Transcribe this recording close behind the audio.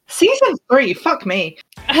3. Fuck me.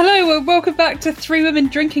 Hello and welcome back to Three Women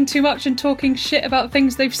Drinking Too Much and Talking Shit About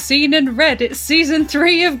Things They've Seen and Read. It's season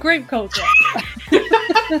 3 of Grape Culture.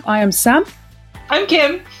 I am Sam. I'm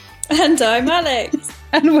Kim. And I'm Alex.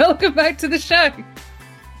 And welcome back to the show.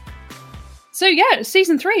 So yeah,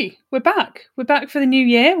 season 3. We're back. We're back for the new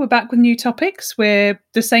year. We're back with new topics. We're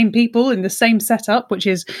the same people in the same setup, which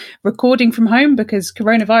is recording from home because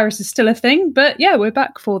coronavirus is still a thing. But yeah, we're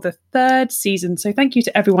back for the 3rd season. So thank you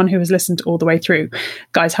to everyone who has listened all the way through.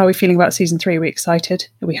 Guys, how are we feeling about season 3? Are we excited?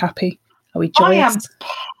 Are we happy? Are we joyous?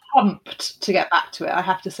 I am pumped to get back to it, I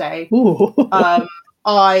have to say. Ooh.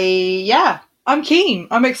 I'm keen.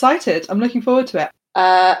 I'm excited. I'm looking forward to it.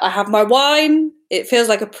 I have my wine. It feels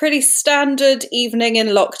like a pretty standard evening in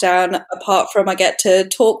lockdown, apart from I get to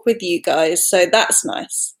talk with you guys, so that's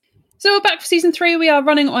nice. So we're back for season 3. We are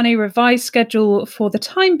running on a revised schedule for the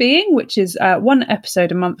time being, which is 1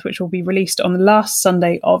 episode a month, which will be released on the last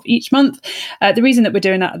Sunday of each month. The reason that we're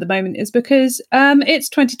doing that at the moment is because it's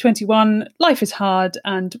 2021, life is hard,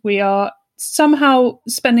 and we are somehow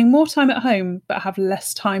spending more time at home but have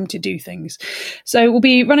less time to do things. So we'll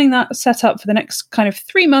be running that setup for the next kind of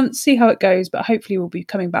 3 months, see how it goes, but hopefully we'll be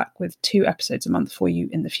coming back with 2 episodes a month for you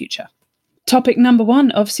in the future. Topic number 1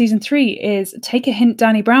 of season 3 is Take a Hint,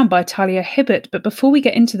 Dani Brown by Talia Hibbert. But before we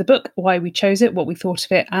get into the book, why we chose it, what we thought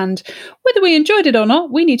of it, and whether we enjoyed it or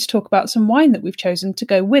not, we need to talk about some wine that we've chosen to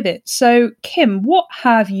go with it. So Kim, what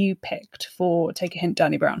have you picked for Take a Hint,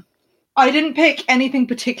 Dani Brown? I didn't pick anything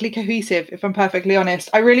particularly cohesive, if I'm perfectly honest.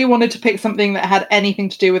 I really wanted to pick something that had anything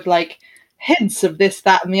to do with, like, hints of this,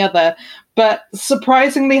 that, and the other, but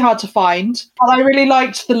surprisingly hard to find. But I really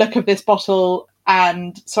liked the look of this bottle,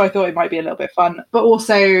 and so I thought it might be a little bit fun. But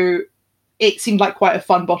also, it seemed like quite a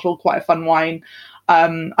fun bottle, quite a fun wine.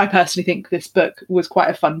 I personally think this book was quite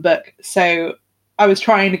a fun book, so I was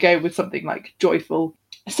trying to go with something, like, joyful.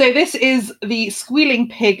 So this is the Squealing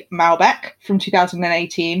Pig Malbec from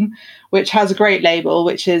 2018, which has a great label,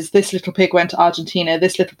 which is This Little Pig Went to Argentina,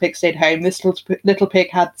 This Little Pig Stayed Home, This Little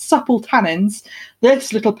Pig Had Supple Tannins,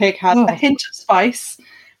 This Little Pig Has a Hint of Spice,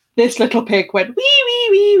 This Little Pig Went wee wee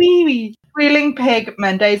wee wee wee. Squealing Pig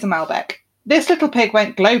Mendoza Malbec. This little pig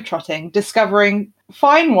went globetrotting, discovering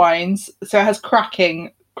fine wines, so it has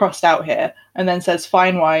cracking crossed out here, and then says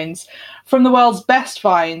fine wines. From the world's best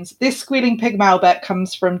vines, this Squealing Pig Malbec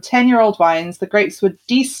comes from 10-year-old vines. The grapes were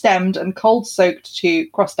destemmed and cold-soaked to,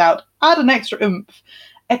 crossed out, add an extra oomph,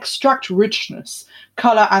 extract richness,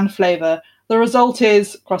 colour and flavour. The result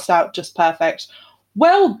is, crossed out, just perfect.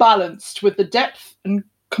 Well balanced with the depth and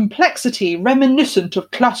complexity reminiscent of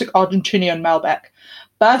classic Argentinian Malbec.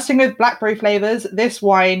 Bursting with blackberry flavours, this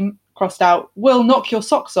wine, crossed out, will knock your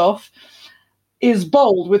socks off, is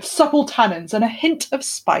bold with supple tannins and a hint of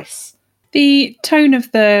spice. The tone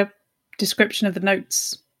of the description of the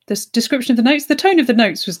notes, the tone of the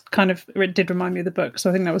notes was kind of, it did remind me of the book, so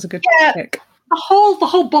I think that was a good pick. The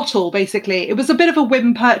whole bottle, basically, it was a bit of a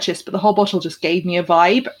whim purchase, but the whole bottle just gave me a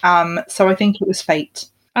vibe, so I think it was fate.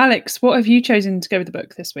 Alex, what have you chosen to go with the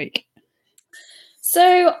book this week?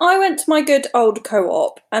 So I went to my good old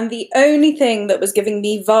co-op, and the only thing that was giving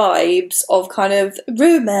me vibes of kind of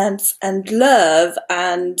romance and love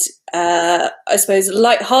and I suppose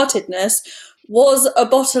lightheartedness was a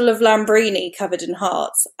bottle of Lambrini covered in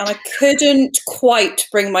hearts, and I couldn't quite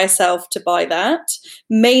bring myself to buy that,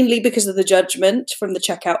 mainly because of the judgment from the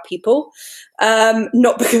checkout people,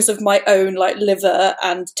 not because of my own like liver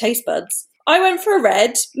and taste buds. I went for a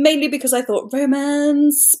red, mainly because I thought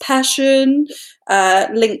romance, passion,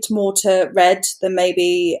 linked more to red than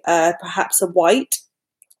maybe perhaps a white.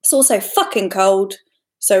 It's also fucking cold,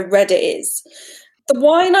 so red it is. The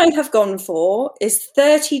wine I have gone for is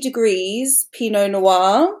 30 Degrees Pinot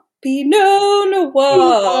Noir. Pinot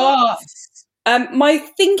Noir. My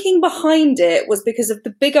thinking behind it was because of the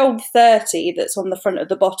big old 30 that's on the front of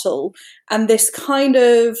the bottle, and this kind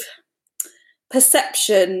of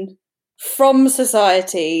perception from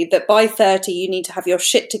society that by 30 you need to have your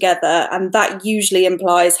shit together, and that usually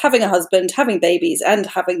implies having a husband, having babies, and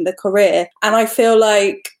having the career. And I feel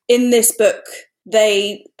like in this book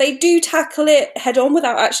they do tackle it head on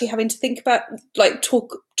without actually having to think about, like,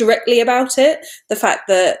 talk directly about it. The fact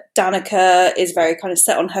that Danica is very kind of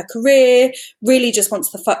set on her career, really just wants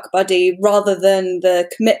the fuck buddy rather than the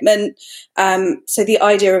commitment. So the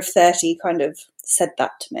idea of 30 kind of said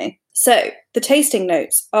that to me. So, the tasting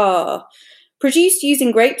notes are produced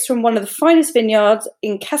using grapes from one of the finest vineyards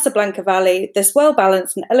in Casablanca Valley. This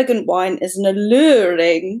well-balanced and elegant wine is an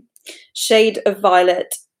alluring shade of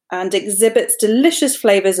violet and exhibits delicious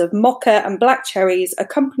flavours of mocha and black cherries,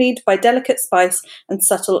 accompanied by delicate spice and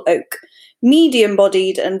subtle oak.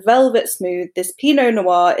 Medium-bodied and velvet smooth, this Pinot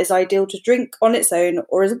Noir is ideal to drink on its own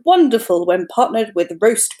or is wonderful when partnered with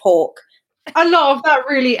roast pork. A lot of that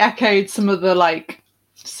really echoed some of the like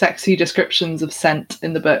sexy descriptions of scent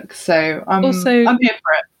in the book. So I'm here for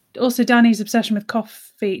it. Also, Danny's obsession with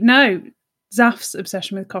coffee. No, Zaf's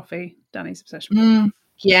obsession with coffee. Danny's obsession with coffee.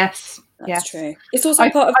 Yes. That's true. It's also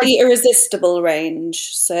part of the Irresistible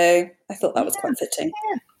range, so I thought that was quite fitting.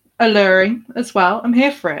 Yeah. Alluring as well. I'm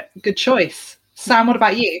here for it. Good choice. Sam, what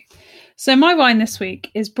about you? So my wine this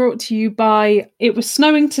week is brought to you by, it was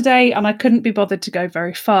snowing today and I couldn't be bothered to go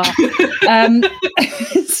very far.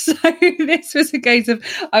 So this was a case of,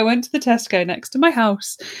 I went to the Tesco next to my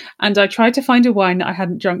house and I tried to find a wine that I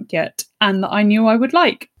hadn't drunk yet and that I knew I would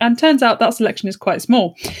like. And turns out that selection is quite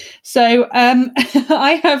small. So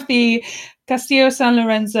I have the Castillo San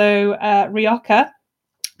Lorenzo Rioja.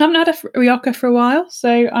 I haven't had a Rioja for a while,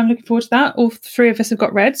 so I'm looking forward to that. All three of us have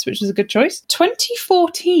got reds, which is a good choice.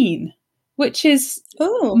 2014, which is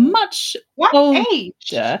much older.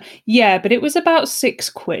 Age? Yeah, but it was about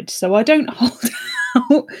 £6, so I don't hold out.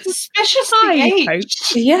 Suspiciously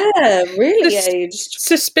aged. Yeah, really aged.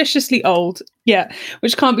 Suspiciously old. Yeah,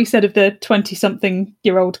 which can't be said of the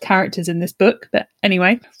 20-something-year-old characters in this book. But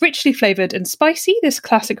anyway, richly flavoured and spicy, this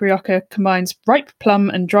classic Rioja combines ripe plum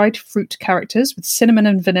and dried fruit characters with cinnamon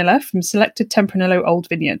and vanilla from selected Tempranillo old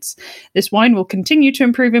vineyards. This wine will continue to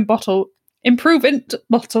improve in bottle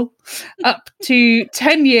up to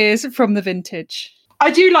 10 years from the vintage. I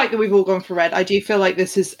do like that we've all gone for red. I do feel like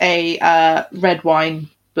this is a red wine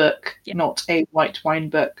book, not a white wine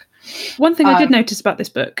book. One thing I did notice about this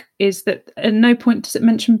book is that at no point does it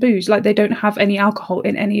mention booze. Like, they don't have any alcohol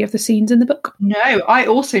in any of the scenes in the book. No, I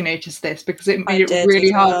also noticed this because it made it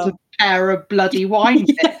really hard to pair a bloody wine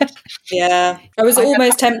with. Yeah. I was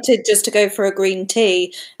almost tempted just to go for a green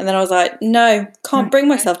tea, and then I was like, no, can't bring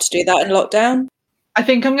myself to do that in lockdown. I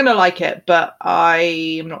think I'm going to like it, but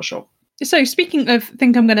I am not sure. So, speaking of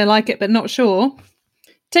think I'm going to like it, but not sure,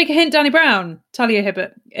 take a hint, Danny Brown, Talia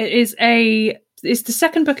Hibbert. It's the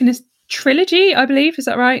second book in this trilogy, I believe. Is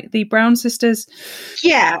that right? The Brown sisters.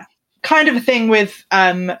 Yeah. Kind of a thing with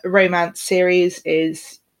romance series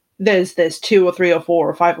is there's 2 or 3 or 4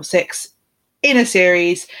 or 5 or 6 in a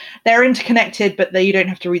series. They're interconnected, but you don't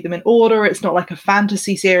have to read them in order. It's not like a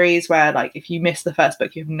fantasy series where, like, if you miss the first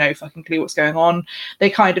book, you have no fucking clue what's going on.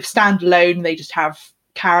 They kind of stand alone. They just have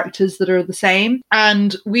characters that are the same.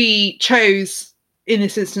 And we chose, in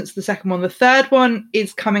this instance, the second one. The third one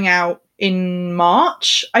is coming out in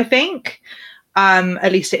March, I think.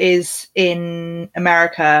 At least it is in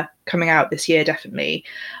America, coming out this year, definitely.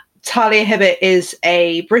 Talia Hibbert is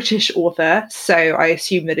a British author, so I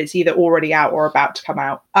assume that it's either already out or about to come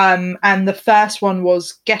out. And the first one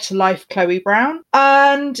was Get a Life, Chloe Brown.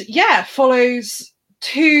 And yeah, follows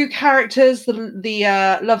 2 characters,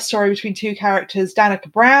 the love story between 2 characters,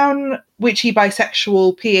 Danica Brown, witchy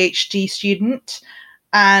bisexual PhD student,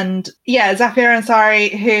 and yeah, Zafir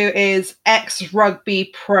Ansari, who is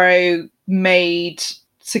ex-rugby pro maid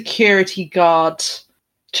security guard.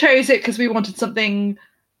 Chose it because we wanted something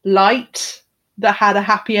light that had a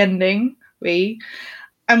happy ending. We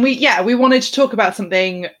wanted to talk about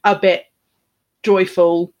something a bit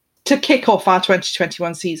joyful to kick off our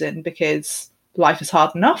 2021 season, because life is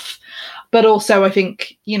hard enough. But also, I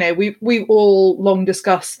think, we've all long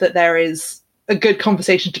discussed that there is a good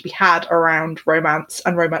conversation to be had around romance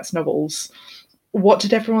and romance novels. What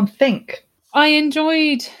did everyone think? I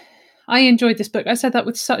enjoyed this book. I said that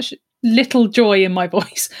with such little joy in my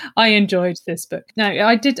voice. I enjoyed this book. No,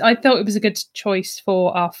 I did. I thought it was a good choice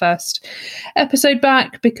for our first episode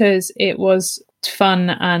back because it was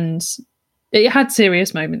fun and it had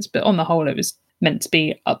serious moments, but on the whole, it was meant to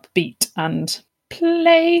be upbeat and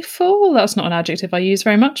playful. That's not an adjective I use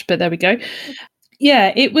very much, but there we go.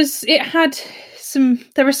 Yeah, there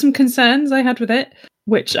were some concerns I had with it,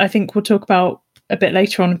 which I think we'll talk about a bit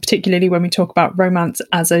later on, particularly when we talk about romance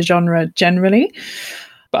as a genre generally.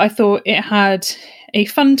 But I thought it had a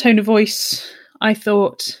fun tone of voice. I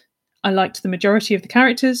thought I liked the majority of the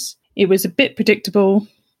characters. It was a bit predictable,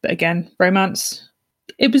 but again, romance.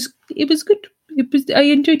 It was good. I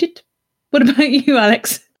enjoyed it. What about you,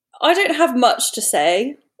 Alex? I don't have much to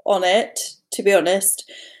say on it, to be honest.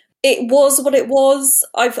 It was what it was.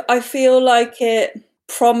 I feel like it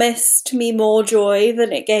promised me more joy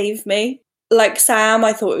than it gave me. Like Sam,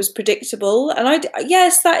 I thought it was predictable. And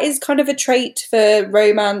yes, that is kind of a trait for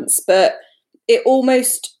romance, but it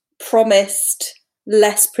almost promised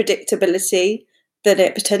less predictability than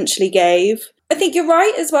it potentially gave. I think you're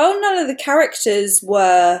right as well. None of the characters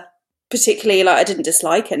were particularly, like, I didn't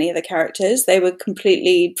dislike any of the characters. They were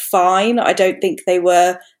completely fine. I don't think they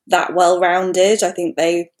were that well-rounded. I think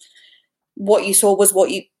what you saw was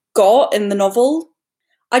what you got in the novel.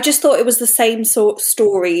 I just thought it was the same sort of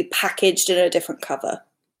story packaged in a different cover.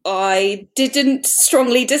 I didn't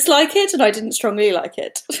strongly dislike it, and I didn't strongly like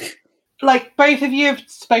it. Like, both of you have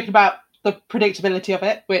spoken about the predictability of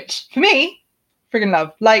it, which, for me, friggin'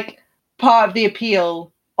 love. Like, part of the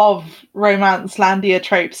appeal of Romancelandia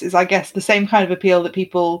tropes is, I guess, the same kind of appeal that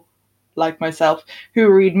people like myself who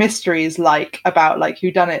read mysteries like, about, like,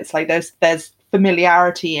 whodunits. Like, there's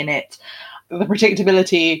familiarity in it. The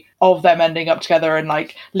predictability of them ending up together, and,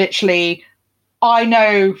 like, literally, I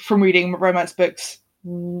know from reading romance books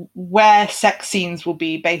where sex scenes will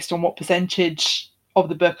be based on what percentage of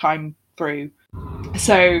the book I'm through.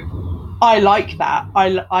 So I like that.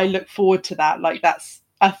 I look forward to that. Like, that's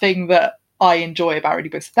a thing that I enjoy about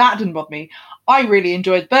reading books. That didn't bother me. I really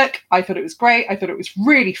enjoyed the book. I thought it was great. I thought it was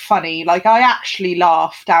really funny. Like, I actually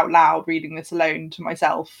laughed out loud reading this alone to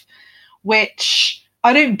myself, which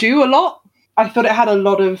I don't do a lot. I thought it had a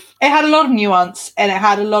lot of nuance, and it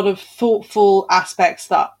had a lot of thoughtful aspects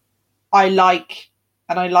that I like,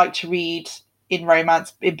 and I like to read in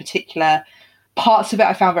romance in particular. Parts of it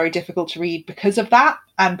I found very difficult to read because of that,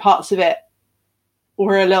 and parts of it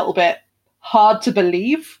were a little bit hard to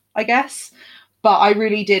believe, I guess. But I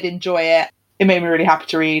really did enjoy it. It made me really happy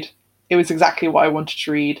to read. It was exactly what I wanted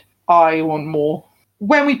to read. I want more.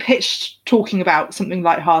 When we pitched talking about something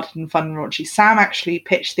lighthearted and fun and raunchy, Sam actually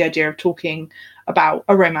pitched the idea of talking about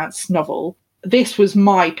a romance novel. This was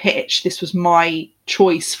my pitch. This was my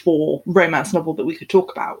choice for romance novel that we could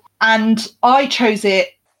talk about. And I chose it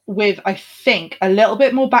with, I think, a little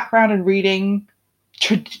bit more background in reading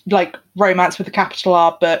like romance with a capital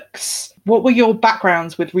R books. What were your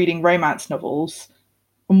backgrounds with reading romance novels?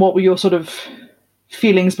 And what were your sort of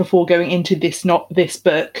feelings before going into this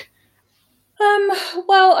book?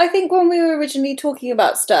 Well, I think when we were originally talking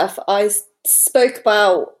about stuff, I spoke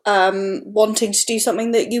about wanting to do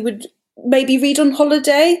something that you would maybe read on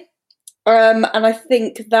holiday. And I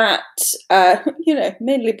think that,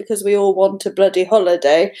 mainly because we all want a bloody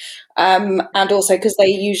holiday, and also because they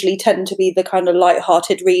usually tend to be the kind of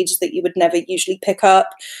light-hearted reads that you would never usually pick up.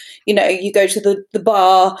 You know, you go to the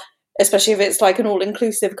bar, especially if it's like an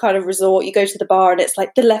all-inclusive kind of resort, you go to the bar and it's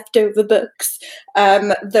like the leftover books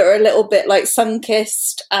that are a little bit like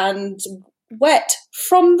sun-kissed and wet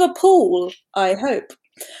from the pool, I hope.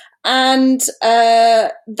 And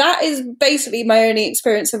that is basically my only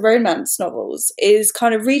experience of romance novels, is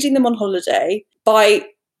kind of reading them on holiday by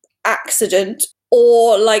accident,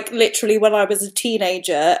 or like literally when I was a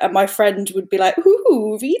teenager and my friend would be like,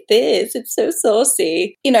 ooh, read this, it's so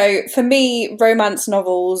saucy. You know, for me, romance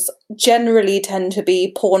novels generally tend to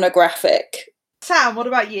be pornographic. Sam, what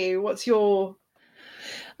about you? What's your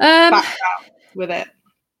background with it?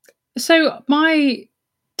 So my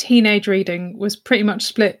teenage reading was pretty much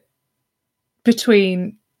split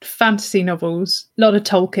between fantasy novels, a lot of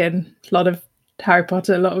Tolkien, a lot of Harry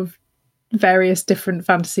Potter, a lot of various different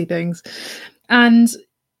fantasy things, and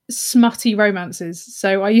smutty romances.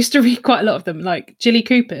 So I used to read quite a lot of them, like Jilly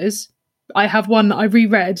Cooper's. I have one that I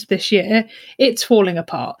reread this year. It's falling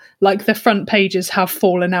apart. Like, the front pages have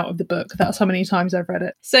fallen out of the book. That's how many times I've read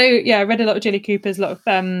it. So yeah, I read a lot of Jilly Cooper's, a lot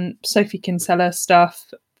of Sophie Kinsella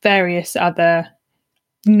stuff, various other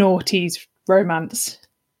noughties romance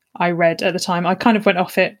I read at the time. I kind of went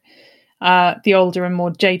off it the older and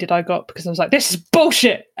more jaded I got, because I was like, this is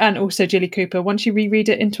bullshit. And also Jilly Cooper, once you reread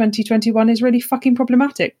it in 2021, is really fucking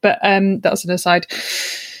problematic. But that's an aside.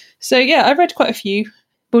 So yeah, I read quite a few.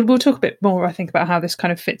 But we'll talk a bit more, I think, about how this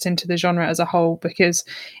kind of fits into the genre as a whole, because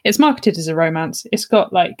it's marketed as a romance. It's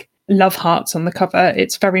got like love hearts on the cover.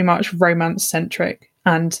 It's very much romance centric.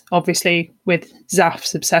 And obviously, with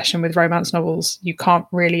Zaf's obsession with romance novels, you can't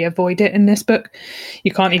really avoid it in this book.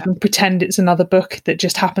 You can't even pretend it's another book that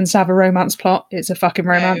just happens to have a romance plot. It's a fucking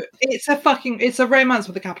romance. No, it's a romance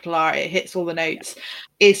with a capital R. It hits all the notes.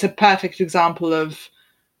 It's a perfect example of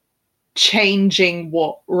changing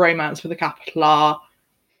what romance with a capital R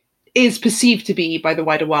is perceived to be by the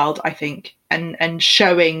wider world, I think, and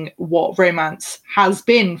showing what romance has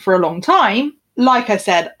been for a long time. Like I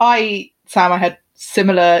said, Sam, I had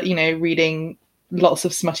similar, reading lots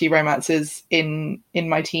of smutty romances in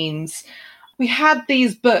my teens. We had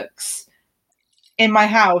these books in my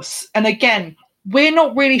house, and again, we're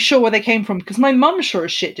not really sure where they came from, because my mum sure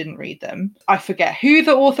as shit didn't read them. I forget who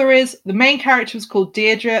the author is. The main character was called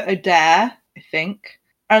Deirdre O'Dare, I think,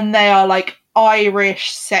 and they are like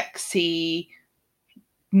Irish, sexy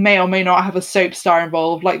may or may not have a soap star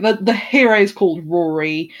involved. Like the hero is called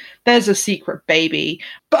Rory. There's a secret baby.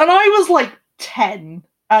 And I was like 10,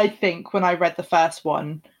 I think, when I read the first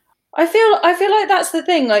one. I feel like that's the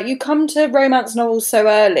thing. Like, you come to romance novels so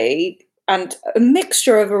early, and a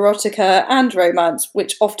mixture of erotica and romance,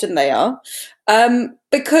 which often they are,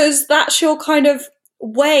 because that's your kind of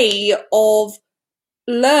way of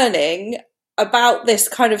learning about this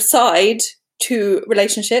kind of side to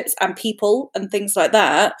relationships and people and things like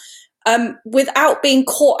that, without being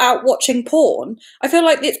caught out watching porn. I feel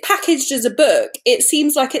like it's packaged as a book. It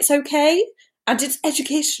seems like it's okay, and it's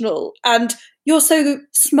educational, and you're so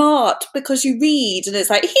smart because you read, and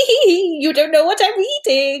it's like, you don't know what I'm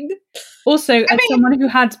reading. Also, someone who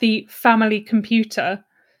had the family computer,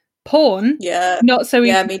 porn, not so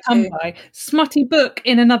easy to come by. Smutty book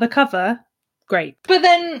in another cover, great. But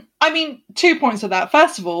then, 2 points of that.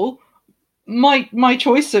 First of all, my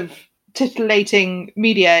choice of titillating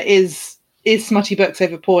media is smutty books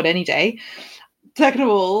over porn any day. Second of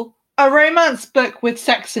all, a romance book with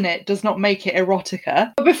sex in it does not make it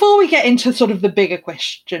erotica. But before we get into sort of the bigger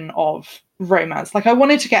question of romance, I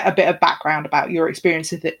wanted to get a bit of background about your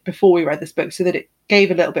experience with it before we read this book, so that it gave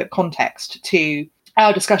a little bit of context to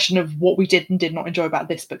our discussion of what we did and did not enjoy about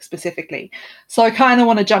this book specifically. So I kind of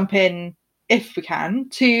want to jump in, if we can,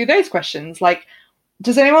 to those questions.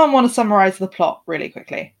 Does anyone want to summarise the plot really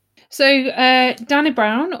quickly? So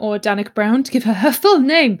Danica Brown, to give her her full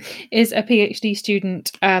name, is a PhD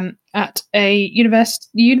student at a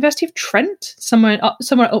University of Trent, somewhere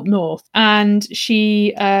up north, and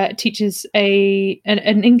she teaches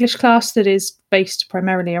an English class that is based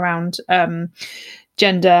primarily around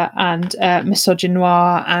gender and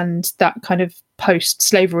misogynoir and that kind of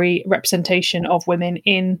post-slavery representation of women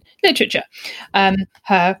in literature.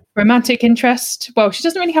 Her romantic interest, well, she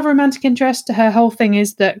doesn't really have a romantic interest. Her whole thing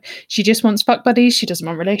is that she just wants fuck buddies. She doesn't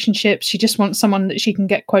want relationships. She just wants someone that she can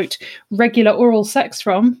get, quote, regular oral sex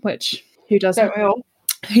from, which who doesn't? Don't we all?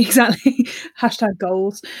 Exactly. Hashtag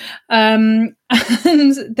goals. And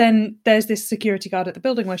then there's this security guard at the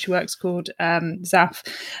building where she works called Zaf,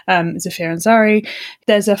 Zafir Ansari.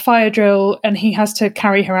 There's a fire drill and he has to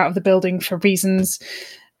carry her out of the building for reasons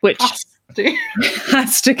which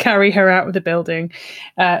has to carry her out of the building.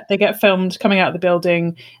 They get filmed coming out of the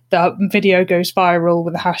building. The video goes viral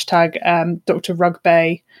with the hashtag Dr.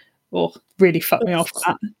 Rugbay. Oh, really fucked me off.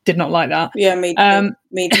 That did not like that. Yeah, me too.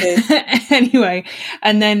 Me too. Anyway,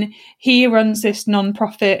 and then he runs this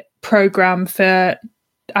non-profit program for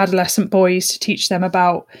adolescent boys to teach them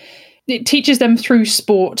about. It teaches them through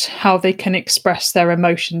sport how they can express their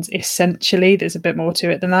emotions. Essentially, there's a bit more to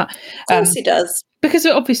it than that. Of course, he does. Because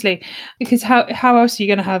how else are you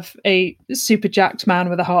going to have a super jacked man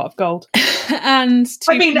with a heart of gold? And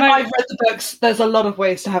I've read the books. There's a lot of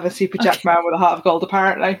ways to have a super jacked man with a heart of gold,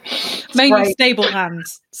 apparently. It's mainly great.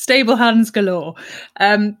 stable hands galore.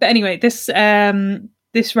 But anyway, this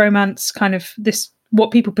romance what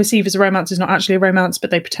people perceive as a romance is not actually a romance,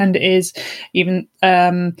 but they pretend it is, even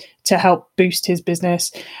to help boost his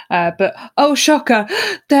business. But oh, shocker,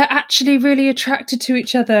 they're actually really attracted to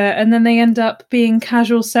each other, and then they end up being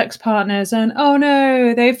casual sex partners, and oh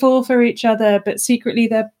no, they fall for each other, but secretly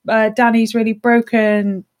Danny's really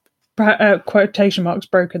broken, quotation marks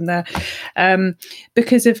broken there,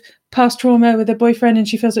 because of past trauma with her boyfriend, and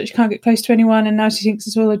she feels like she can't get close to anyone, and now she thinks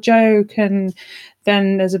it's all a joke. And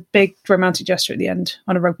then there's a big romantic gesture at the end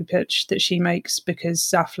on a rugby pitch that she makes because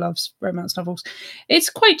Zaf loves romance novels. It's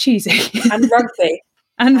quite cheesy. And rugby.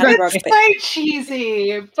 It's so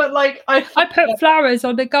cheesy, but I put flowers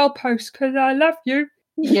on the goalpost because I love you.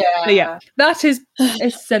 Yeah. But yeah, that is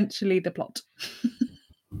essentially the plot.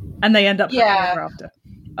 And they end up after.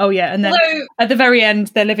 Oh yeah, and then at the very end,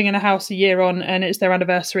 they're living in a house a year on, and it's their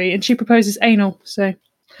anniversary, and she proposes anal. So,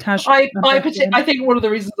 I think one of the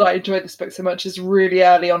reasons I enjoyed this book so much is really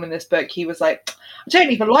early on in this book, he was like, "I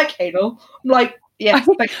don't even like anal." I'm like, "Yes,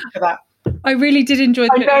 thank you for that." I really did enjoy.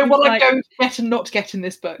 I know what I'm going to get and not get in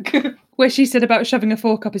this book. Where she said about shoving a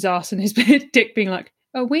fork up his arse, and his dick being like,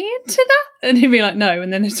 "Are we into that?" And he'd be like, "No,"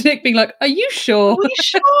 and then his dick being like, "Are you sure?" Are you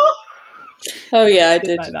sure? Oh yeah, I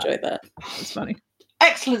did enjoy that. It's funny.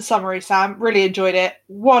 Excellent summary, Sam. Really enjoyed it.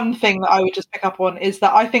 One thing that I would just pick up on is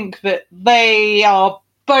that I think that they are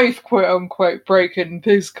both quote-unquote broken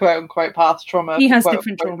his quote-unquote past trauma. He has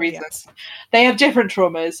different trauma reasons. Yes. They have different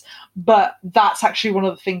traumas, but that's actually one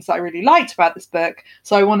of the things that I really liked about this book.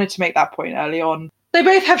 So I wanted to make that point early on. They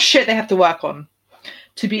both have shit they have to work on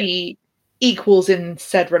to be equals in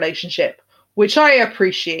said relationship, which I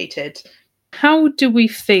appreciated. How do we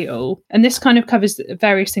feel? And this kind of covers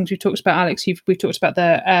various things we've talked about, Alex. We've talked about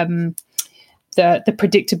the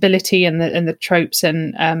predictability and the tropes,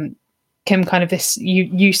 and Kim, kind of this,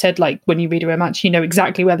 you said, like, when you read a romance, you know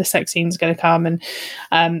exactly where the sex scene is going to come,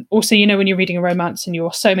 and also, you know, when you're reading a romance and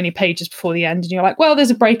you're so many pages before the end and you're like, well,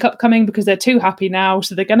 there's a breakup coming because they're too happy now,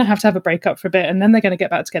 so they're going to have a breakup for a bit and then they're going to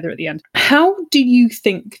get back together at the end. How do you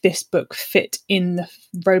think this book fit in the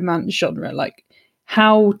romance genre? Like,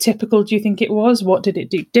 how typical do you think it was? What did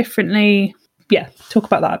it do differently? Yeah, talk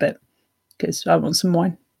about that a bit, because I want some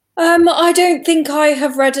wine. I don't think I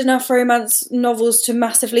have read enough romance novels to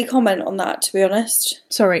massively comment on that, to be honest.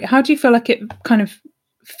 Sorry, how do you feel like it kind of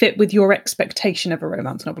fit with your expectation of a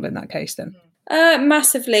romance novel in that case then?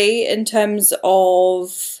 Massively, in terms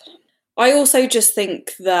of... I also just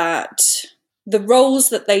think that the roles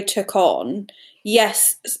that they took on,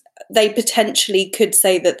 yes, they potentially could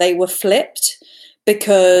say that they were flipped,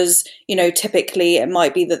 because, you know, typically it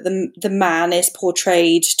might be that the man is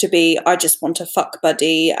portrayed to be, I just want a fuck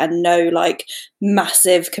buddy and no, like,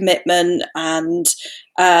 massive commitment, and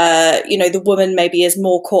you know, the woman maybe is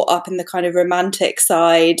more caught up in the kind of romantic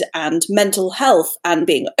side and mental health and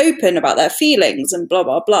being open about their feelings and blah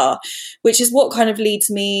blah blah, which is what kind of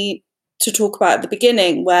leads me to talk about at the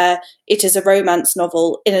beginning, where it is a romance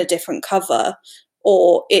novel in a different cover,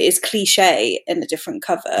 or it is cliche in a different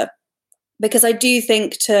cover. Because I do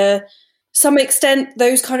think, to some extent,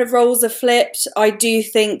 those kind of roles are flipped. I do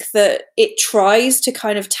think that it tries to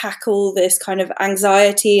kind of tackle this kind of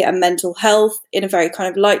anxiety and mental health in a very kind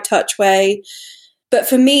of light touch way. But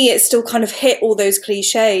for me, it still kind of hit all those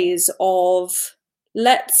cliches of,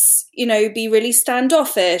 let's, you know, be really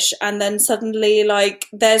standoffish, and then suddenly, like,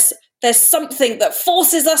 there's something that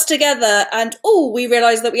forces us together, and we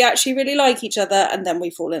realise that we actually really like each other, and then we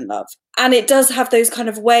fall in love. And it does have those kind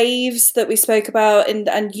of waves that we spoke about,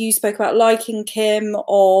 and you spoke about liking Kim,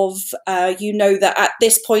 of, you know, that at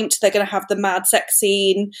this point they're going to have the mad sex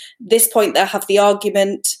scene, this point they'll have the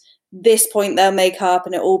argument, this point they'll make up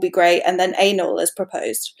and it'll all be great, and then anal is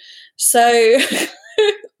proposed. So...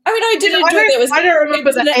 I mean, I did enjoy that. I don't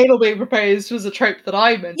remember that anal being proposed was a trope that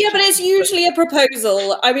I mentioned. Yeah, but it's usually a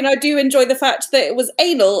proposal. I mean, I do enjoy the fact that it was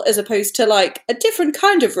anal as opposed to, like, a different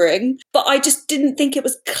kind of ring, but I just didn't think it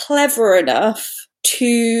was clever enough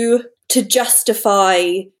to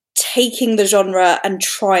justify taking the genre and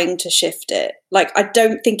trying to shift it. Like, I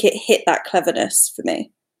don't think it hit that cleverness for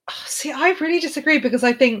me. See, I really disagree, because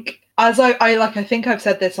I think, as I think I've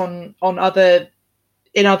said this on other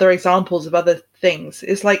examples of other things,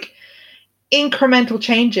 is like, incremental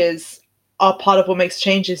changes are part of what makes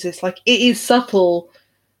changes. It's like, it is subtle,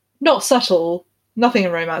 not subtle. Nothing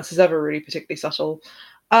in romance is ever really particularly subtle.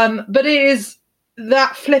 But it is,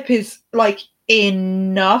 that flip is like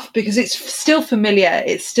enough, because it's still familiar.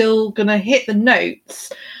 It's still going to hit the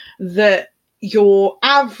notes that your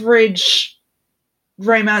average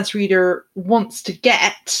romance reader wants to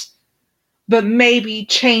get, but maybe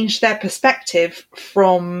change their perspective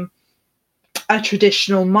from a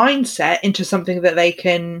traditional mindset into something that they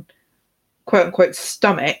can, quote unquote,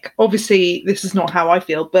 stomach. Obviously, this is not how I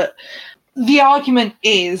feel, but the argument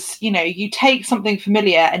is, you know, you take something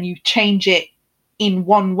familiar and you change it in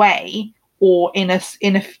one way, or in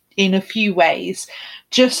a few ways,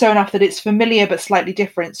 just so enough that it's familiar but slightly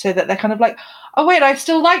different, so that they're kind of like, oh wait, I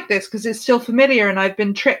still like this because it's still familiar, and I've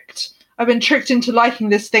been tricked into liking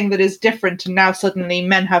this thing that is different, and now suddenly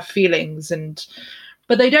men have feelings.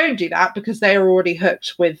 But they don't do that, because they are already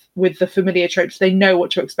hooked with the familiar tropes. They know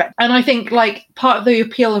what to expect. And I think, like, part of the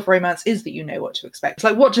appeal of romance is that you know what to expect. It's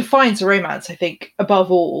like, what defines a romance, I think,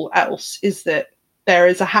 above all else, is that there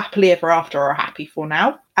is a happily ever after, or a happy for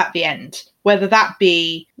now at the end. Whether that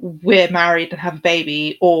be we're married and have a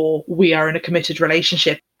baby, or we are in a committed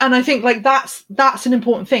relationship. And I think, like, that's an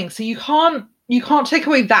important thing. So you can't take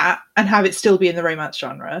away that and have it still be in the romance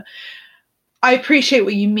genre. I appreciate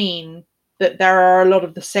what you mean, that there are a lot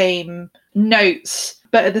of the same notes,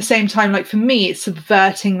 but at the same time, like, for me, it's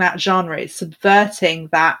subverting that genre. It's subverting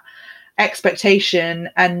that expectation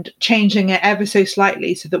and changing it ever so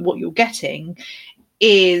slightly, so that what you're getting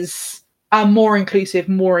is a more inclusive,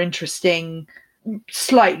 more interesting,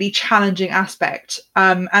 slightly challenging aspect.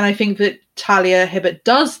 And I think that Talia Hibbert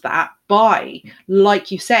does that by, like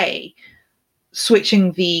you say,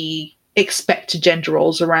 switching the expected gender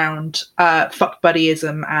roles around fuck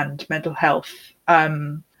buddyism and mental health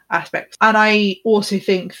aspects. And I also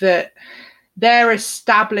think that their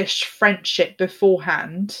established friendship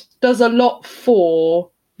beforehand does a lot for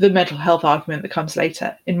the mental health argument that comes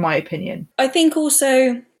later, in my opinion. I think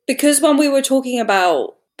also, because when we were talking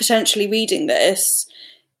about potentially reading this,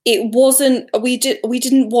 it wasn't, we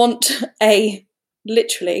didn't want a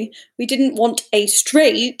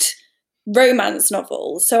straight romance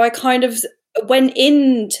novel. So I kind of went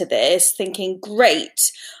into this thinking,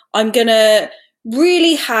 great, I'm going to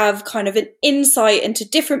really have kind of an insight into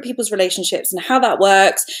different people's relationships and how that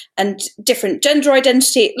works, and different gender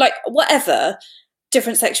identity, like whatever,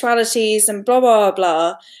 different sexualities and blah, blah,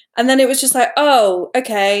 blah. And then it was just like, oh,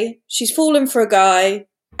 okay, she's fallen for a guy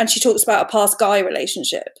and she talks about a past guy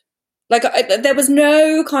relationship. Like there was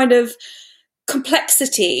no kind of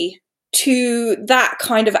complexity to that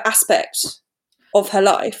kind of aspect of her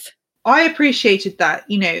life. I appreciated that,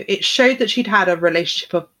 it showed that she'd had a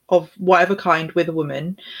relationship of whatever kind with a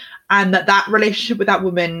woman, and that relationship with that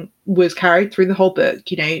woman was carried through the whole book.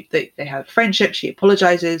 They had a friendship, she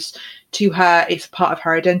apologizes to her, it's part of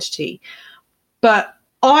her identity. But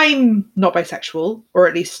I'm not bisexual, or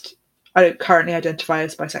at least I don't currently identify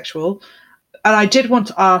as bisexual. And I did want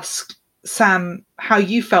to ask Sam how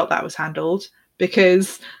you felt that was handled,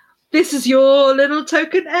 because this is your little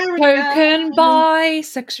token area. Token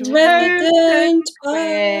bisexual. Resident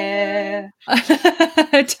queer.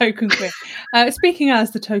 Token queer. Speaking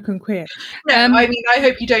as the token queer. No, I mean, I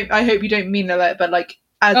hope you don't mean that, but like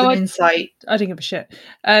as an insight. I don't give a shit.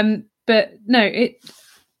 But no,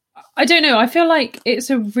 I don't know. I feel like it's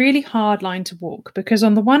a really hard line to walk, because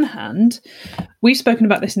on the one hand, we've spoken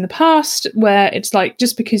about this in the past, where it's like,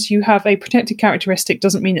 just because you have a protected characteristic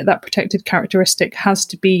doesn't mean that protected characteristic has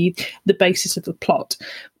to be the basis of the plot.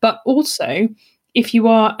 But also, if you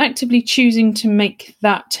are actively choosing to make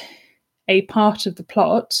that a part of the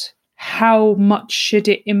plot, how much should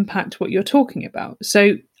it impact what you're talking about?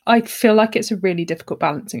 So I feel like it's a really difficult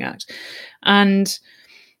balancing act. And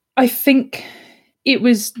I think it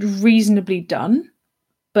was reasonably done,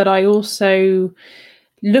 but I also,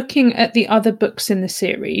 looking at the other books in the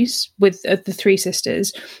series with the three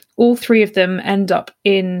sisters, all three of them end up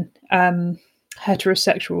in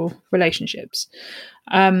heterosexual relationships.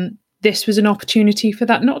 This was an opportunity for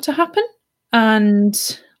that not to happen,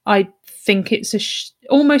 and I think it's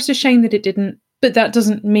almost a shame that it didn't, but that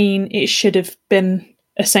doesn't mean it should have been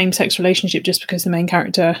a same-sex relationship just because the main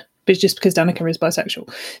character... but just because Danica is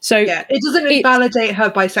bisexual. So yeah, it doesn't invalidate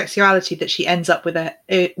her bisexuality that she ends up with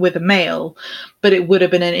a male, but it would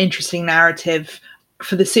have been an interesting narrative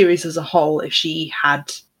for the series as a whole if she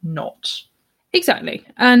had not. Exactly.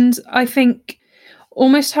 And I think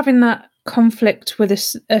almost having that conflict with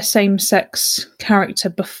a same-sex character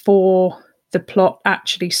before the plot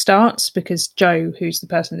actually starts, because Jo, who's the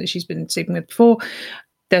person that she's been sleeping with before,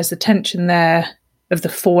 there's the tension there of the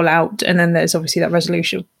fallout, and then there's obviously that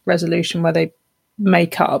resolution where they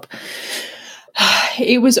make up.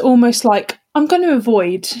 It was almost like, I'm going to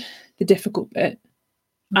avoid the difficult bit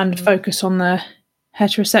and focus on the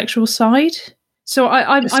heterosexual side. So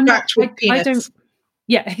I'm not. I don't.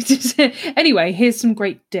 Yeah. Anyway, here's some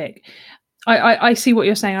great dick. I see what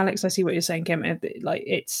you're saying, Alex. I see what you're saying, Kim. Like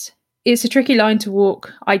it's a tricky line to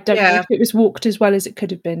walk. I don't know if it was walked as well as it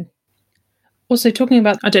could have been. Also, talking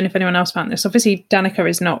about, I don't know if anyone else found this, obviously Danica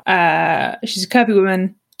is not, she's a curvy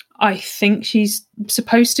woman. I think she's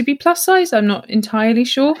supposed to be plus size. I'm not entirely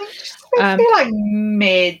sure. She's supposed to be like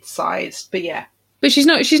mid-sized, but yeah. But she's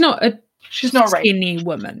not a skinny right.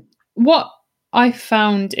 woman. What I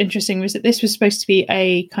found interesting was that this was supposed to be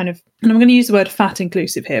a kind of, and I'm going to use the word fat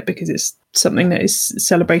inclusive here because it's something that is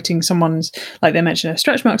celebrating someone's, like they mention her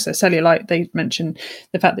stretch marks, her cellulite, they mention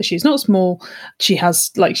the fact that she's not small. She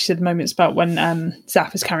has, like she said, moments about when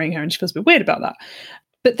Zaf is carrying her and she feels a bit weird about that.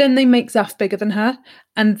 But then they make Zaf bigger than her.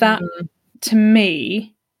 And that, to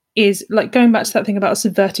me, is like going back to that thing about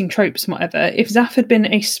subverting tropes and whatever. If Zaf had been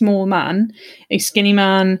a small man, a skinny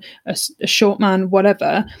man, a short man,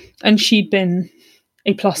 whatever, and she'd been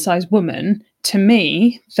a plus size woman, to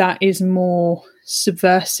me, that is more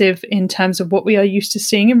subversive in terms of what we are used to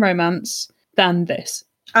seeing in romance than this.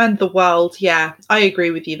 And the world, yeah, I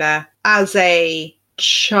agree with you there. As a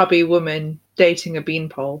chubby woman dating a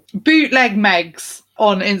beanpole. Bootleg Megs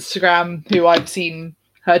on Instagram, who I've seen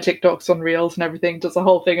her TikToks on Reels and everything, does a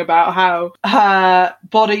whole thing about how her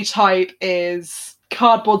body type is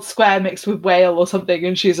cardboard square mixed with whale or something,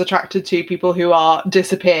 and she's attracted to people who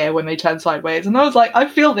disappear when they turn sideways. And I was like, I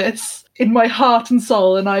feel this in my heart and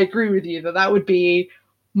soul, and I agree with you that would be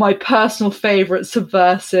my personal favourite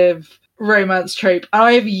subversive romance trope.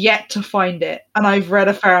 I have yet to find it, and I've read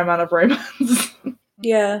a fair amount of romance.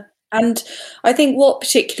 Yeah, and I think what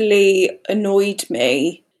particularly annoyed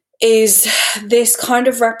me is this kind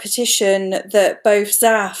of repetition that both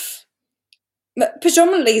Zaf,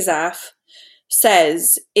 predominantly Zaf,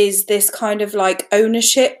 says is this kind of like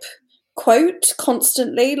ownership quote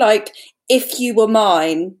constantly, like, if you were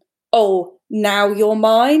mine, oh, now you're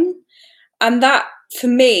mine. And that for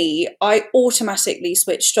me, I automatically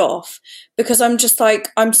switched off because I'm just like,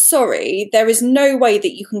 I'm sorry, there is no way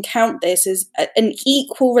that you can count this as an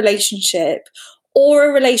equal relationship or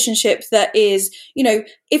a relationship that is, you know,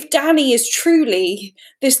 if Dani is truly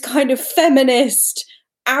this kind of feminist,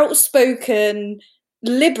 outspoken,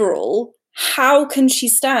 liberal, how can she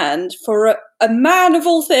stand for a man of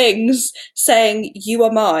all things saying, you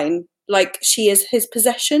are mine, like she is his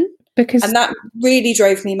possession? And that really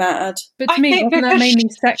drove me mad. But to me, wasn't that mainly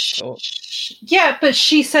sex talk? Yeah, but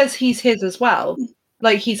she says he's his as well.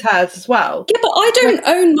 Like, he's hers as well. Yeah, but I don't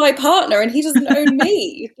own my partner and he doesn't own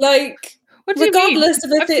me. Like, what do regardless you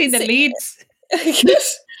mean? of if I've it's... seen the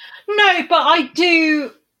leads. No, but I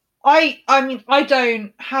do... I mean, I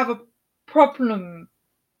don't have a problem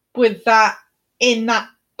with that in that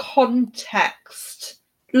context.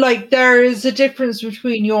 Like, there is a difference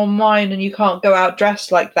between you're mine and you can't go out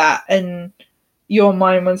dressed like that, and you're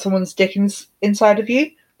mine when someone's dick inside of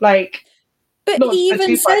you. Like, but he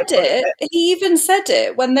even said it. He even said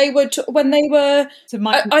it when they were It's a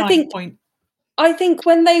Michael point. I think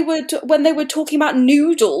when they were talking about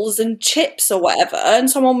noodles and chips or whatever, and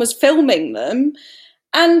someone was filming them,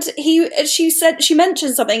 and she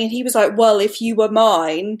mentioned something, and he was like, "Well, if you were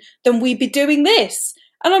mine, then we'd be doing this."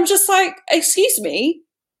 And I'm just like, "Excuse me."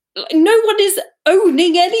 No one is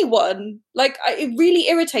owning anyone. Like, it really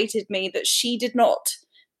irritated me that she did not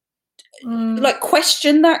like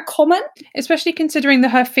question that comment, especially considering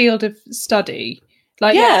her field of study.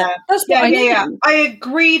 Like, that's what I mean. I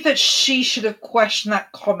agree that she should have questioned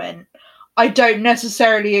that comment. I don't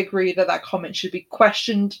necessarily agree that comment should be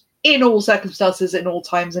questioned in all circumstances, in all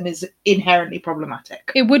times, and is inherently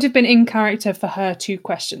problematic. It would have been in character for her to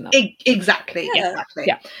question that. Exactly. Yeah.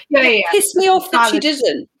 It pissed me off that she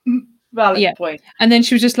didn't. Valid point. And then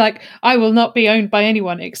she was just like, I will not be owned by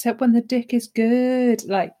anyone except when the dick is good.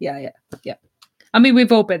 Like, yeah. I mean,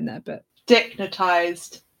 we've all been there, but...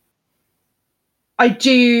 Dignitized. I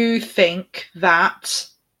do think that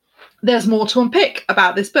there's more to unpick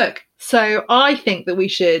about this book. So I think that we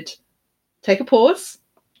should take a pause,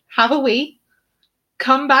 have a wee,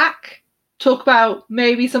 come back, talk about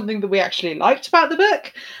maybe something that we actually liked about the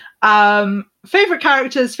book, favourite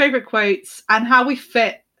characters, favourite quotes, and how we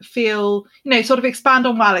feel, you know, sort of expand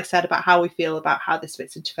on what Alex said about how we feel about how this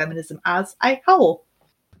fits into feminism as a whole.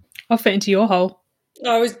 I'll fit into your hole.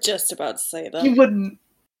 I was just about to say that. You wouldn't.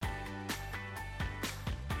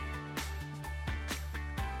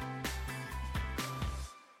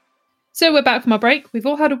 So we're back from our break. We've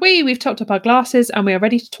all had a wee, we've topped up our glasses, and we are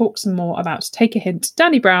ready to talk some more about Take a Hint,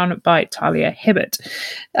 Dani Brown by Talia Hibbert.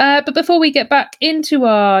 But before we get back into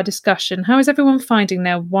our discussion, how is everyone finding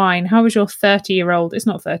their wine? How was your 30-year-old? It's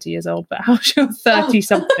not 30 years old, but how's your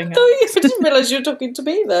 30-something? I didn't realise you were talking to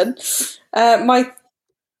me then. My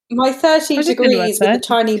 30 degrees with a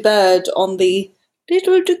tiny bird on the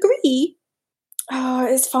little degree. Oh,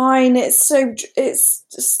 it's fine. It's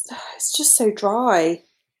just so dry.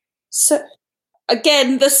 So,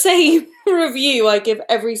 again, the same review I give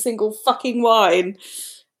every single fucking wine.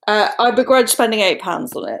 I begrudge spending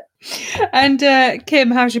 £8 on it. And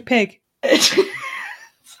Kim, how's your pig? I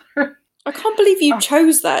can't believe you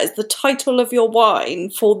chose that as the title of your wine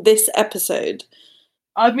for this episode.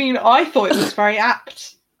 I mean, I thought it was very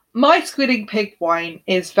apt. My Squidding Pig wine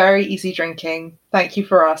is very easy drinking. Thank you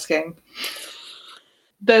for asking.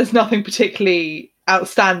 There's nothing particularly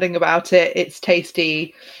outstanding about it. It's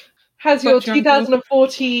tasty. How's your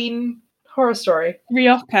 2014 horror story?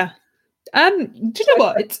 Rioja. Do you know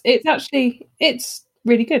what? It's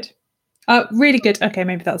really good. Really good. Okay,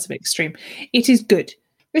 maybe that's a bit extreme. It is good.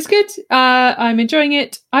 It's good. I'm enjoying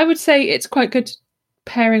it. I would say it's quite good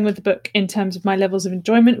pairing with the book in terms of my levels of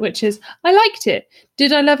enjoyment, which is I liked it.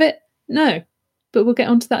 Did I love it? No. But we'll get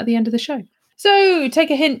onto that at the end of the show. So,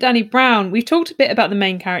 Take a Hint, Dani Brown. We've talked a bit about the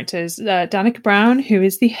main characters. Danica Brown, who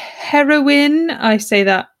is the heroine. I say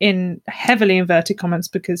that in heavily inverted commas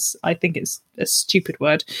because I think it's a stupid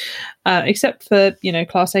word, except for,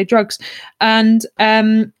 Class A drugs. And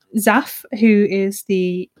Zaf, who is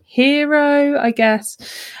the hero, I guess.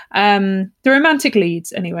 The romantic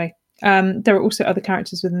leads, anyway. There are also other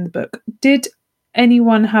characters within the book. Did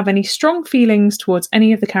anyone have any strong feelings towards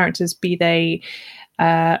any of the characters, be they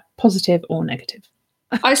positive or negative?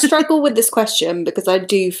 I struggle with this question because I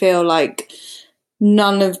do feel like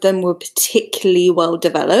none of them were particularly well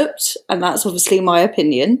developed, and that's obviously my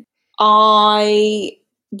opinion. I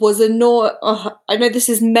was annoyed. I know this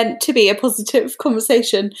is meant to be a positive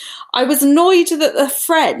conversation. I was annoyed that the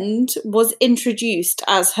friend was introduced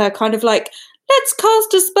as her kind of like, let's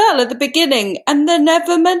cast a spell at the beginning and then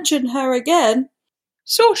never mention her again.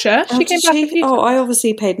 Saoirse, she came back a few times. I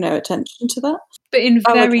obviously paid no attention to that. But in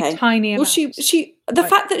very tiny amounts. Well, the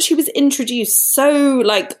fact that she was introduced so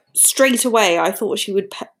straight away, I thought she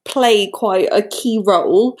would play quite a key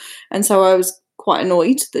role, and so I was quite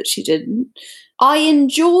annoyed that she didn't. I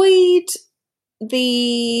enjoyed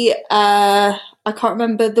the I can't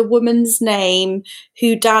remember the woman's name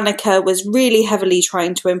who Danica was really heavily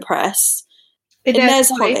trying to impress. Inez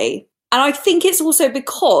Holly. And I think it's also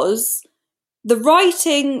because the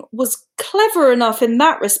writing was clever enough in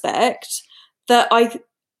that respect that I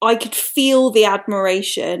could feel the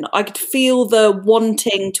admiration. I could feel the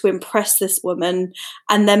wanting to impress this woman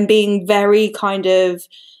and then being very kind of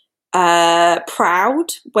proud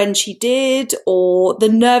when she did, or the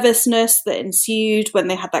nervousness that ensued when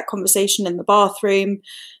they had that conversation in the bathroom.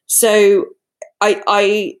 So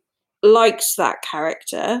I liked that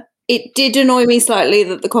character. It did annoy me slightly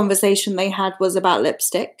that the conversation they had was about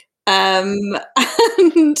lipstick and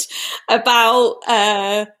about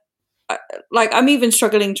I'm even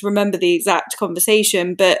struggling to remember the exact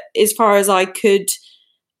conversation, but as far as I could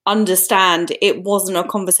understand, it wasn't a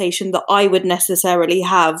conversation that I would necessarily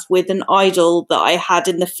have with an idol that I had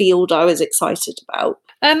in the field I was excited about.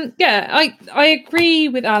 I agree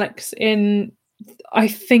with Alex I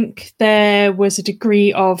think there was a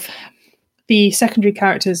degree of the secondary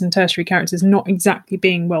characters and tertiary characters not exactly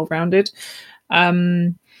being well-rounded.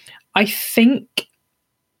 I think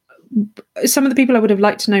some of the people I would have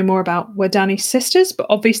liked to know more about were Dani's sisters, but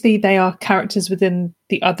obviously they are characters within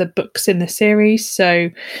the other books in the series. So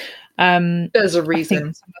there's a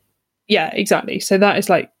reason. Yeah, exactly. So that is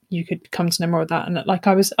you could come to know more of that. And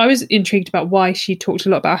I was intrigued about why she talked a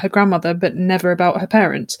lot about her grandmother, but never about her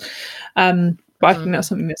parents. But I think that's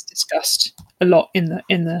something that's discussed a lot in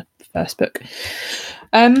the first book.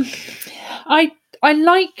 I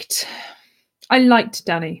liked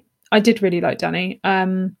Dani. I did really like Dani.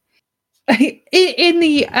 In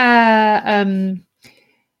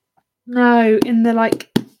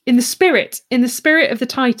the spirit of the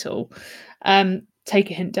title, take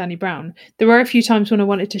a hint, Dani Brown. There were a few times when I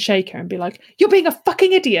wanted to shake her and be like, "You're being a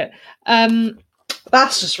fucking idiot."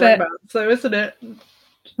 That's just romance, though, isn't it?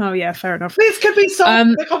 Oh yeah, fair enough. This could be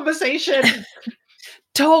solved in the conversation.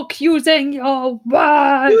 Talk using your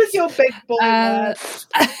words. Use your big boy words.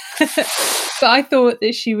 But I thought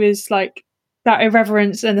that she was that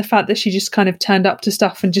irreverence and the fact that she just kind of turned up to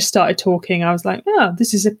stuff and just started talking. I was like, oh,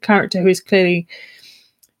 this is a character who is clearly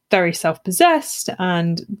very self-possessed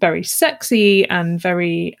and very sexy and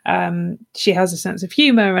very she has a sense of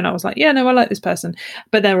humor. And I was like, yeah, no, I like this person.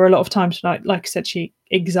 But there were a lot of times when like I said, she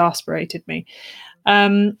exasperated me.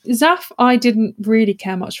 Zaf, I didn't really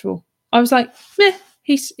care much for. I was like, meh,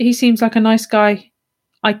 he seems like a nice guy.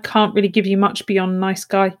 I can't really give you much beyond nice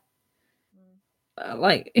guy.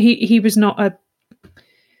 He was not a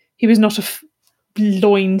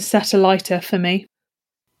loin setter-lighter for me.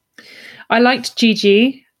 I liked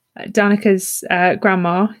Gigi, Danica's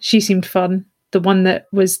grandma. She seemed fun. The one that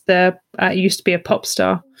was used to be a pop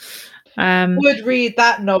star. Would read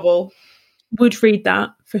that novel. Would read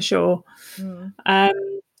that for sure.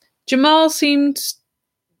 Jamal seemed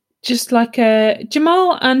just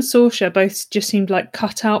Jamal and Saoirse both just seemed like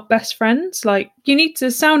cut out best friends. You need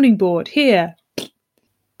a sounding board here.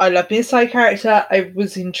 I love being a side character. I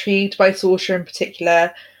was intrigued by Saoirse in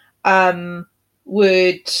particular. I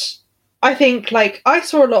think I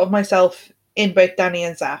saw a lot of myself in both Dani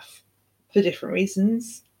and Zaf for different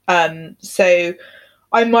reasons. So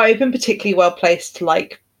I might have been particularly well placed to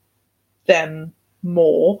like them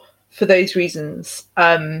more for those reasons.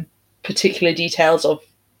 Particular details of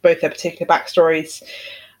both their particular backstories.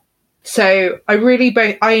 So I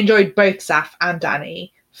enjoyed both Zaf and Dani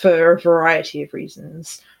for a variety of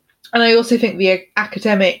reasons. And I also think the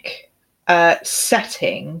academic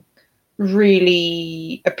setting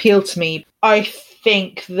really appealed to me. I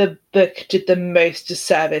think the book did the most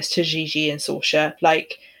disservice to Gigi and Saoirse.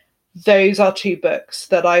 Those are two books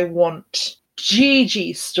that I want.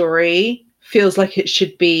 Gigi's story feels like it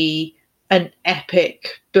should be an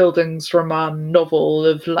epic Bildungsroman novel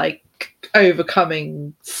of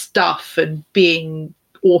overcoming stuff and being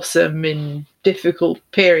awesome in difficult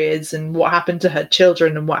periods and what happened to her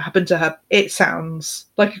children and what happened to her. It sounds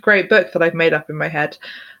like a great book that I've made up in my head.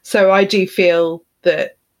 So I do feel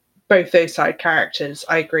that both those side characters,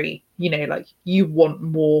 I agree, you want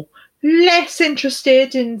more. Less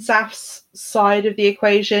interested in Zaf's side of the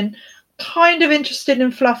equation, kind of interested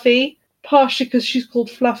in Fluffy, partially because she's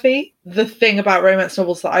called Fluffy. The thing about romance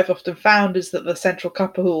novels that I've often found is that the central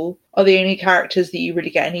couple are the only characters that you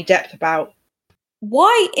really get any depth about.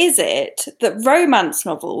 Why is it that romance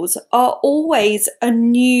novels are always a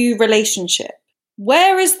new relationship?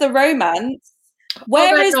 Where is the romance?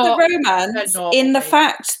 Where is the romance in the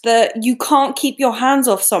fact that you can't keep your hands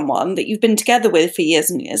off someone that you've been together with for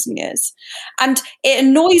years and years and years? And it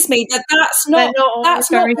annoys me that that's not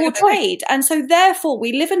portrayed. And so therefore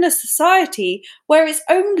we live in a society where it's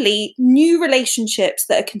only new relationships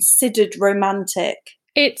that are considered romantic.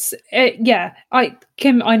 It's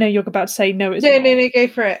Kim, I know you're about to say no, it's not. No, go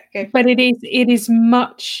for it. But it is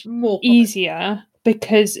much more easier.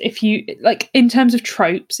 Because if you, like, in terms of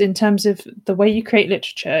tropes, in terms of the way you create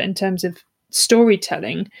literature, in terms of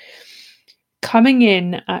storytelling, coming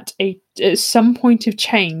in at some point of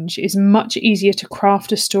change is much easier to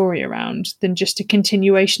craft a story around than just a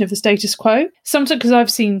continuation of the status quo. Sometimes, because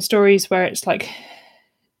I've seen stories where it's like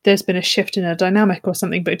there's been a shift in a dynamic or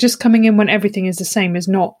something, but just coming in when everything is the same is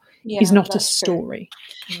not a story.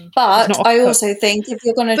 But I also think if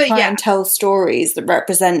you're going to try and tell stories that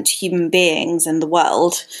represent human beings in the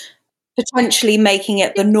world, potentially making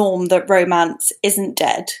it the norm that romance isn't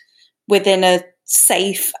dead within a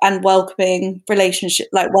safe and welcomed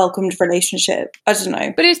relationship. I don't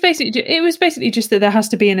know. But it was basically just that there has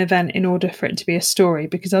to be an event in order for it to be a story,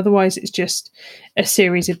 because otherwise it's just a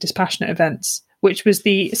series of dispassionate events, which was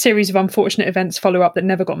the series of unfortunate events follow-up that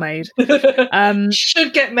never got made.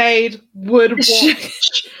 Should get made, would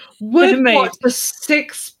watch the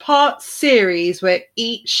 6-part series where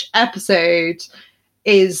each episode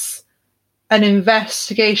is an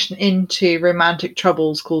investigation into romantic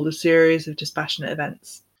troubles called A Series of Dispassionate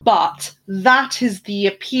Events. But that is the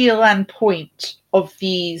appeal and point of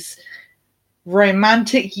these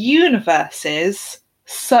romantic universes,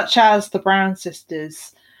 such as the Brown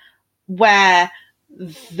Sisters, where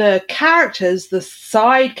the characters, the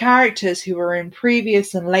side characters who are in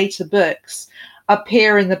previous and later books,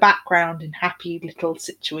 appear in the background in happy little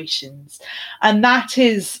situations. And that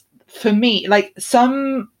is, for me, like,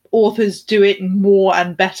 some authors do it more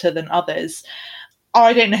and better than others.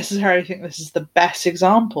 I don't necessarily think this is the best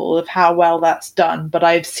example of how well that's done, but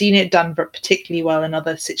I've seen it done particularly well in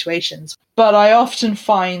other situations. But I often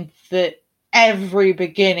find that every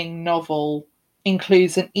beginning novel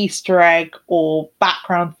includes an Easter egg or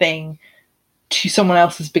background thing to someone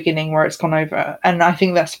else's beginning where it's gone over. And I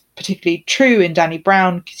think that's particularly true in Dani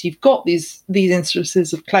Brown, because you've got these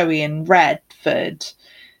instances of Chloe and Redford,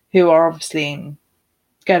 who are obviously in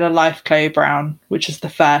Get a Life, Chloe Brown, which is the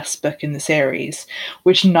first book in the series,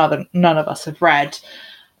 which none of us have read.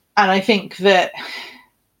 And I think that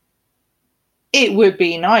it would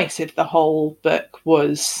be nice if the whole book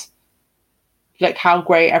was like how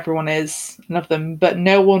great everyone is, love them, but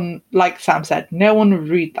no one, like Sam said, no one would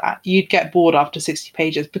read that. You'd get bored after 60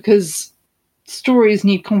 pages because stories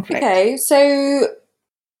need conflict. Okay, so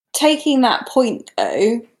taking that point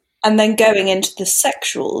though, and then going into the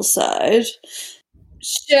sexual side,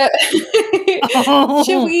 should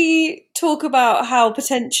we talk about how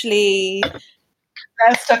potentially...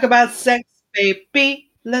 Let's talk about sex, baby.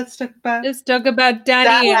 Let's talk about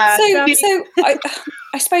Dani. So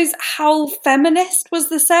I suppose, how feminist was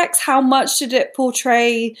the sex? How much did it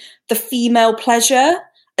portray the female pleasure?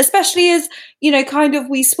 Especially as, you know, kind of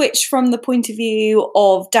we switched from the point of view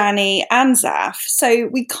of Dani and Zaf. So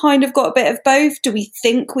we kind of got a bit of both. Do we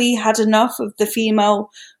think we had enough of the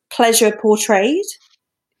female pleasure portrayed?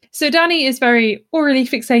 So Dani is very orally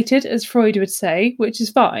fixated, as Freud would say, which is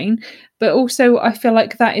fine. But also I feel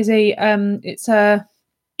like that is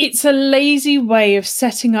it's a lazy way of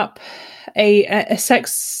setting up a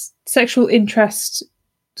sexual interest,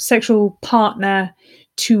 sexual partner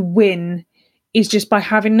to win, is just by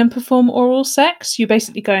having them perform oral sex. You're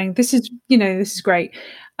basically going, this is great.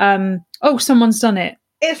 Someone's done it.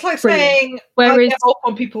 It's like saying, I get off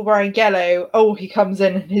on people wearing yellow. Oh, he comes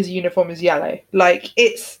in and his uniform is yellow. Like,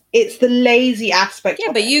 it's the lazy aspect.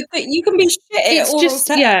 Yeah, but you can be shit at oral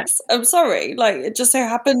sex. Yeah. I'm sorry. Like, it just so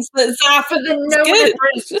happens that Zaf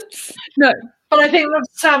No, but I think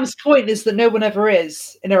Sam's point is that no one ever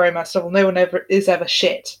is in a romance novel. No one ever is ever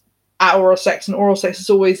shit at oral sex, and oral sex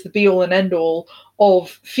is always the be-all and end-all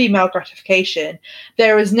of female gratification.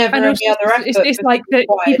 There is never any other effort. It's like that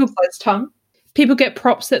people get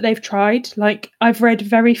props that they've tried. Like, I've read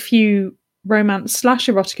very few romance /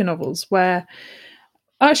 erotica novels where...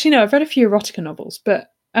 Actually, no, I've read a few erotica novels,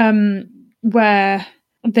 but where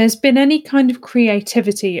there's been any kind of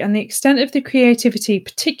creativity, and the extent of the creativity,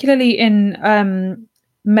 particularly in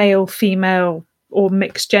male, female, or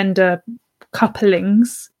mixed gender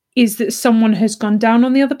couplings, is that someone has gone down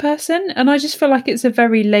on the other person. And I just feel like it's a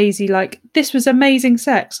very lazy, like, this was amazing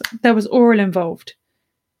sex. There was oral involved.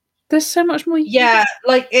 There's so much more. Yeah,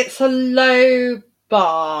 like, it's a low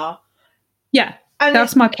bar. Yeah. And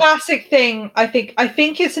That's it's my a classic thing. I think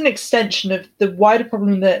it's an extension of the wider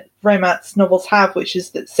problem that romance novels have, which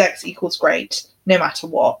is that sex equals great, no matter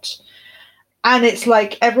what. And it's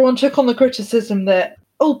like everyone took on the criticism that,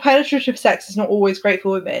 oh, penetrative sex is not always great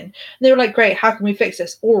for women. And they were like, great, how can we fix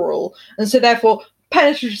this? Oral. And so therefore,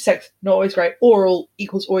 penetrative sex, not always great. Oral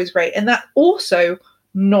equals always great. And that also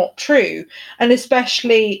not true. And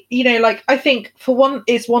especially, you know, like, I think for one,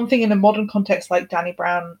 it's one thing in a modern context like Dani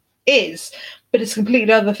Brown is, but it's a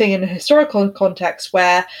completely other thing in a historical context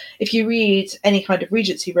where if you read any kind of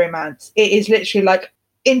Regency romance, it is literally like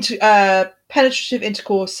penetrative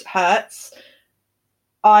intercourse hurts.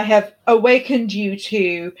 I have awakened you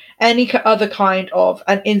to any other kind of,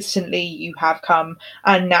 and instantly you have come,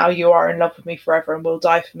 and now you are in love with me forever and will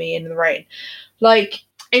die for me in the rain. Like,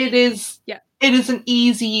 it is an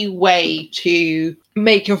easy way to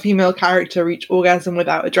make your female character reach orgasm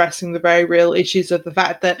without addressing the very real issues of the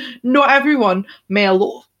fact that not everyone,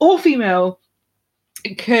 male or female,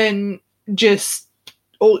 can just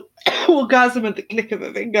orgasm at the click of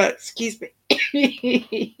a finger. Excuse me.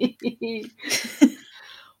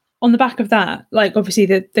 On the back of that, like, obviously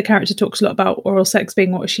the character talks a lot about oral sex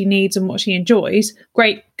being what she needs and what she enjoys.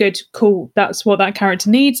 Great, good, cool. That's what that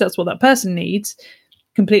character needs. That's what that person needs.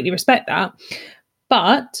 Completely respect that.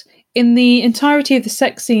 But in the entirety of the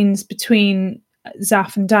sex scenes between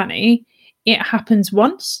Zaf and Dani, it happens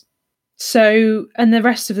once. So, and the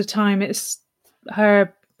rest of the time it's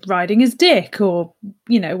her riding his dick or,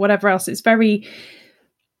 you know, whatever else. It's very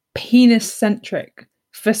penis-centric.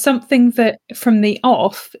 For something that from the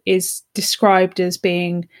off is described as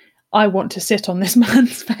being, I want to sit on this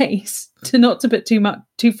man's face, to put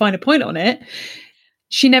too fine a point on it,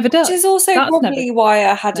 she never does. Which is also probably why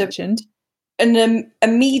I had an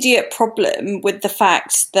immediate problem with the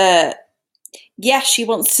fact that, yes, she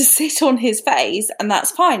wants to sit on his face, and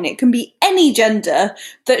that's fine. It can be any gender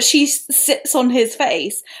that she sits on his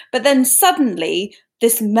face, but then suddenly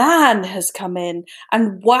this man has come in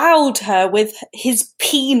and wowed her with his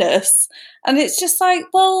penis. And it's just like,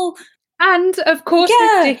 well... And, of course,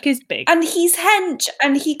 his dick is big. And he's hench,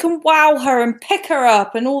 and he can wow her and pick her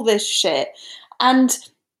up and all this shit. And,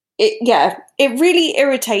 it really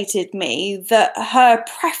irritated me that her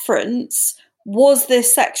preference was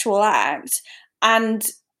this sexual act, and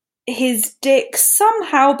his dick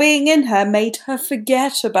somehow being in her made her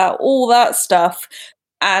forget about all that stuff.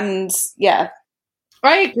 And, yeah...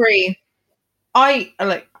 I agree. I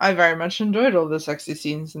very much enjoyed all the sexy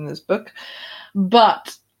scenes in this book,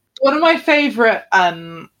 but one of my favorite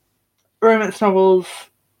romance novels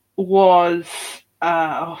was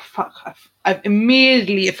I've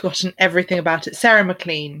immediately forgotten everything about it. Sarah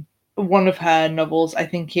MacLean. One of her novels, I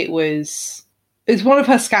think it's one of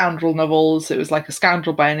her scoundrel novels. It was like A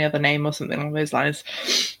Scoundrel by Any Other Name or something along those lines.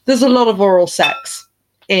 There's a lot of oral sex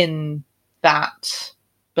in that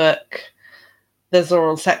book. There's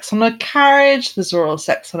oral sex on a carriage, there's oral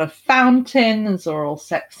sex on a fountain, there's oral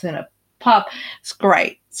sex in a pub. It's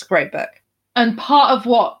great. It's a great book. And part of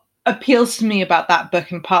what appeals to me about that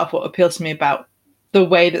book, and part of what appeals to me about the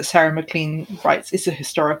way that Sarah MacLean writes, it's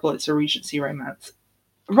a Regency romance,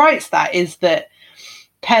 writes that, is that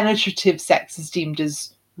penetrative sex is deemed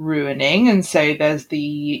as ruining. And so there's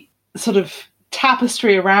the sort of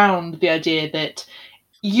tapestry around the idea that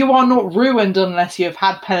you are not ruined unless you have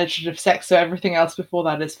had penetrative sex, so everything else before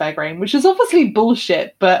that is fair game, which is obviously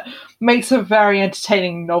bullshit, but makes a very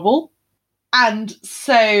entertaining novel. And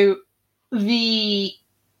so the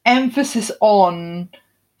emphasis on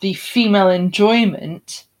the female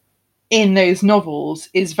enjoyment in those novels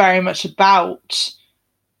is very much about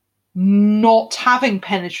not having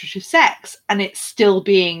penetrative sex, and it still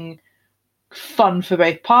being fun for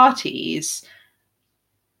both parties.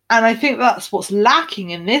 And I think that's what's lacking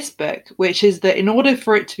in this book, which is that in order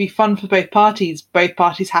for it to be fun for both parties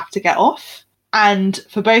have to get off. And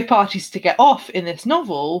for both parties to get off in this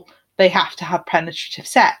novel, they have to have penetrative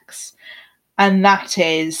sex. And that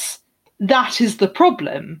is the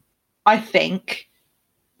problem, I think,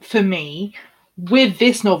 for me, with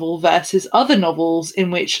this novel versus other novels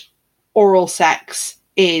in which oral sex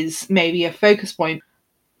is maybe a focus point.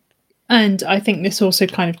 And I think this also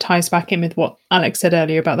kind of ties back in with what Alex said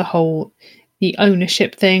earlier about the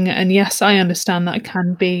ownership thing. And yes, I understand that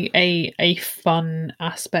can be a fun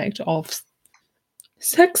aspect of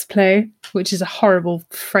sex play, which is a horrible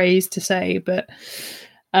phrase to say, but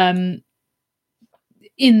in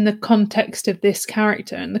the context of this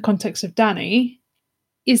character, in the context of Dani,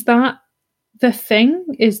 is that the thing?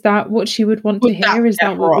 Is that what she would want to hear? Is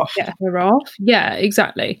that what would get her off? Yeah,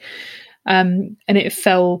 exactly. And it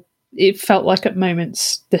felt like at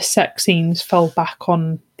moments the sex scenes fell back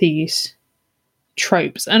on these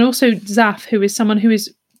tropes. And also Zaf, who is someone who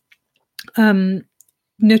is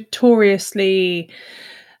notoriously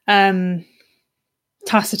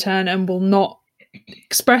taciturn and will not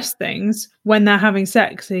express things when they're having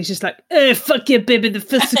sex. And he's just like, fuck your baby, the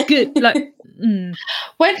fuss is good. Like,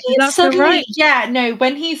 when he's suddenly, right?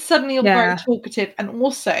 When he's suddenly very talkative, and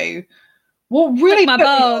also what Fuck really my put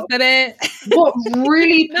balls, me baby. what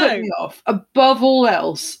really put me off above all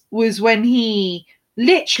else was when he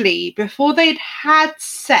literally, before they'd had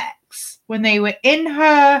sex, when they were in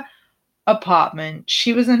her apartment,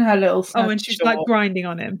 she was in her little and she's like grinding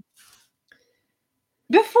on him.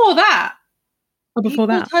 Before that, before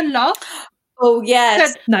that, her love. Oh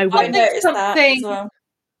yes, no way. I noticed that as well.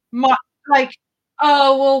 Like,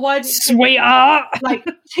 oh well, why did sweetheart? Like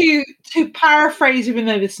to paraphrase, even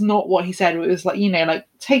though that's not what he said, it was like, like,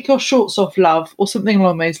 take your shorts off, love, or something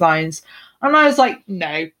along those lines. And I was like,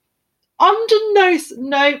 no,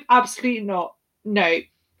 no, absolutely not. No,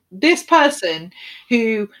 this person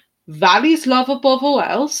who values love above all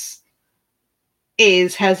else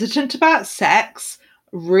is hesitant about sex,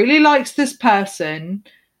 really likes this person,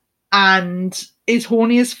 and is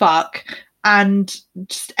horny as fuck, and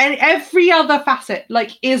just every other facet,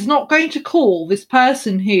 like, is not going to call this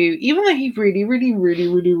person who, even though he really, really, really,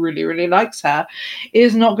 really, really, really likes her,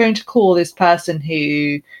 is not going to call this person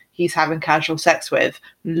who he's having casual sex with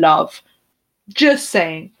love. Just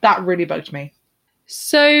saying, that really bugged me.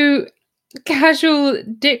 So, casual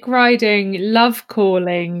dick riding, love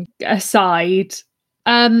calling aside,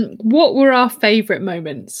 what were our favourite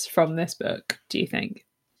moments from this book, do you think?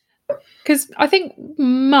 Because I think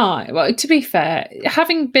to be fair,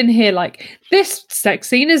 having been here, like, this sex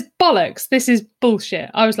scene is bollocks. This is bullshit.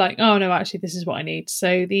 I was like, oh no, actually, this is what I need.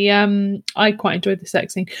 So I quite enjoyed the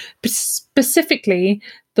sex scene, but specifically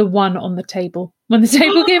the one on the table when the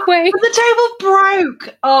table gave way. The table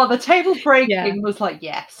broke. Oh, the table breaking was like,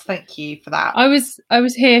 yes, thank you for that. I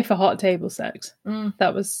was here for hot table sex.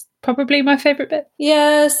 That was probably my favourite bit.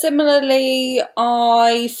 Yeah, similarly,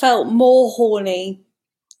 I felt more horny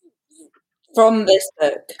from this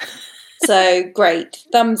book. So great.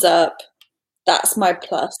 Thumbs up. That's my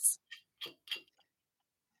plus.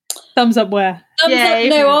 Thumbs up where? Thumbs up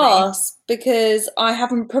no arse, because I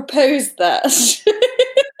haven't proposed that.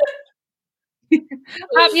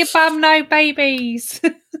 Have your bum no babies.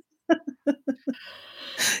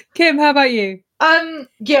 Kim, how about you?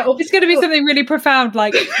 It's going to be something really profound,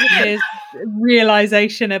 like his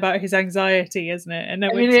realization about his anxiety, isn't it? And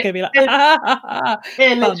then it's going to be like,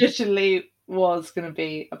 it legitimately was going to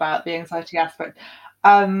be about the anxiety aspect.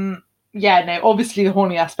 Obviously the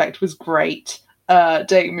horny aspect was great. Don't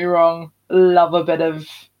get me wrong, love a bit of.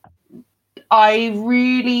 I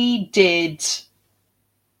really did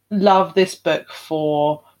love this book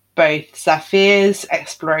for both Zafir's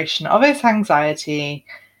exploration of his anxiety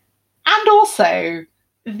and also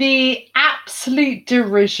the absolute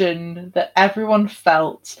derision that everyone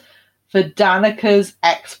felt for Danica's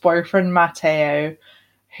ex-boyfriend Matteo,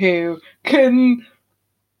 who can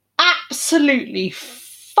absolutely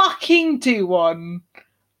fucking do one.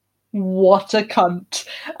 What a cunt.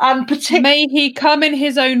 And may he come in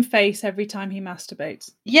his own face every time he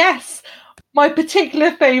masturbates. Yes. My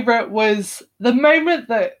particular favourite was the moment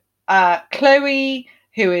that Chloe,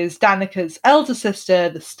 who is Danica's elder sister,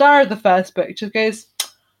 the star of the first book, just goes,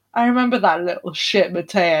 I remember that little shit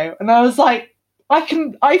Matteo. And I was like,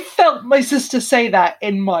 I felt my sister say that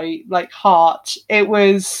in my heart. It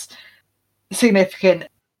was significant.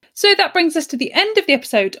 So that brings us to the end of the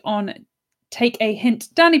episode on Take a Hint,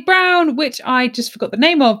 Dani Brown, which I just forgot the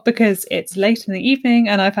name of because it's late in the evening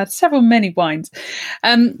and I've had many wines.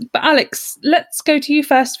 But Alex, let's go to you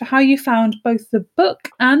first for how you found both the book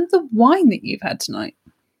and the wine that you've had tonight.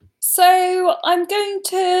 So I'm going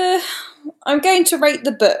to rate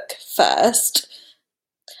the book first.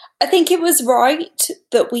 I think it was right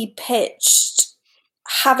that we pitched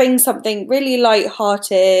having something really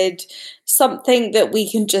light-hearted, something that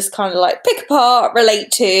we can just kind of pick apart,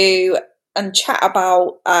 relate to, and chat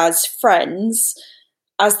about as friends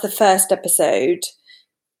as the first episode.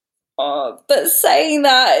 But saying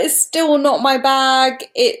that, it's still not my bag.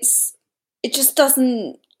 It just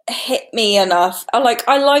doesn't hit me enough. I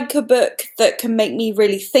like a book that can make me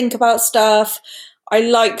really think about stuff. I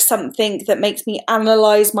like something that makes me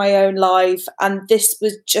analyse my own life, and this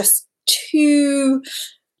was just too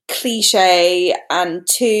cliche and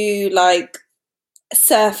too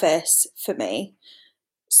surface for me.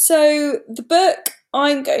 So the book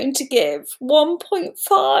I'm going to give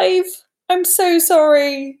 1.5. I'm so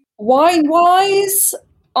sorry. Wine-wise,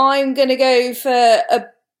 I'm going to go for a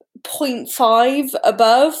 0.5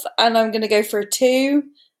 above, and I'm going to go for a 2.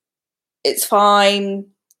 It's fine.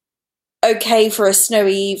 Okay for a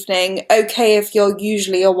snowy evening. Okay if you're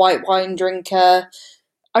usually a white wine drinker.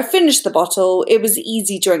 I finished the bottle. It was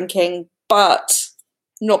easy drinking, but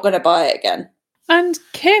not going to buy it again. And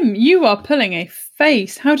Kim, you are pulling a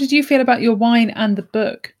face. How did you feel about your wine and the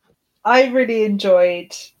book? I really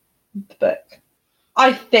enjoyed the book.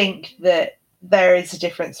 I think that there is a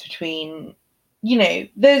difference between,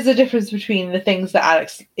 there's a difference between the things that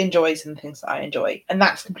Alex enjoys and the things that I enjoy. And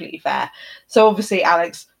that's completely fair. So obviously,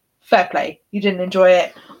 Alex, fair play. You didn't enjoy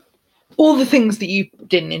it. All the things that you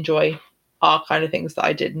didn't enjoy are kind of things that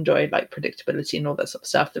I did enjoy, like predictability and all that sort of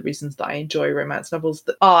stuff. The reasons that I enjoy romance novels,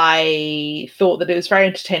 that I thought that it was very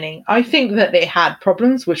entertaining. I think that it had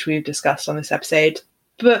problems, which we've discussed on this episode.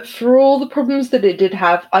 But for all the problems that it did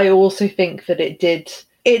have, I also think that it did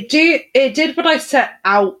what I set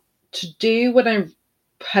out to do when I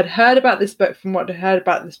had heard about this book, from what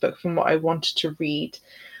I wanted to read,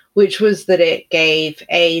 which was that it gave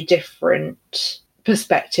a different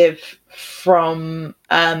perspective from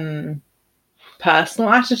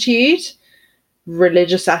personal attitude,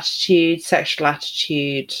 religious attitude, sexual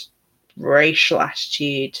attitude, racial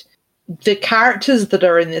attitude. The characters that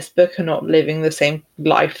are in this book are not living the same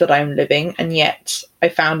life that I'm living, and yet I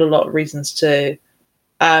found a lot of reasons to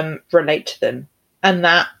relate to them. And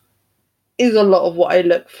that is a lot of what I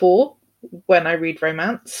look for when I read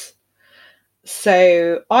romance.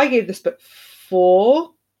 So I gave this book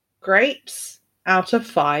 4 grapes out of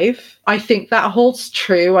 5. I think that holds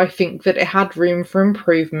true. I think that it had room for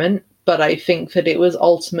improvement, but I think that it was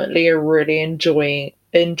ultimately a really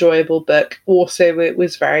enjoyable book. Also, it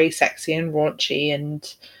was very sexy and raunchy,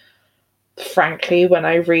 and frankly, when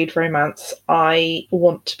I read romance, I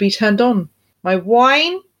want to be turned on. My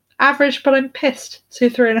wine, average, but I'm pissed. So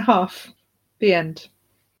 3.5. The end.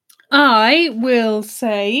 I will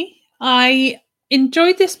say I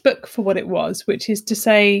enjoyed this book for what it was, which is to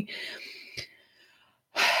say,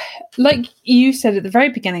 like you said at the very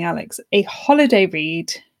beginning, Alex, a holiday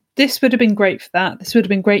read. This would have been great for that. This would have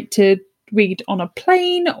been great to read on a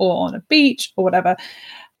plane or on a beach or whatever.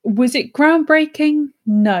 Was it groundbreaking?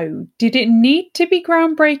 No. Did it need to be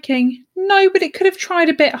groundbreaking? No, but it could have tried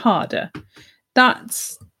a bit harder.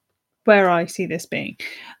 That's where I see this being.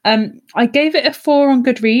 I gave it a 4 on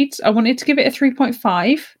Goodreads. I wanted to give it a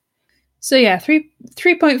 3.5. So yeah,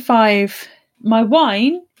 3.5. My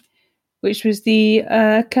wine, which was the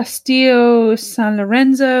Castillo San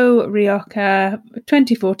Lorenzo Rioja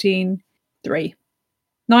 2014, 3.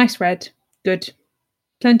 Nice red. Good.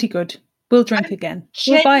 Plenty good. We'll drink again.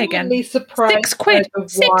 We'll buy again. Surprised £6.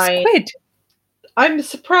 £6. I'm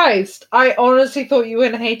surprised. I honestly thought you were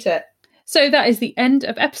going to hate it. So that is the end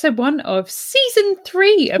of episode 1 of season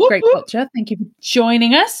 3 of Grape Culture. Thank you for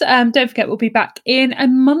joining us. Don't forget, we'll be back in a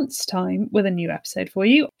month's time with a new episode for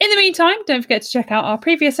you. In the meantime, don't forget to check out our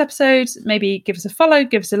previous episodes. Maybe give us a follow,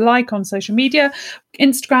 give us a like on social media.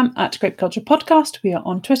 Instagram at Grape Culture Podcast. We are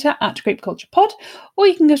on Twitter at Grape Culture Pod. Or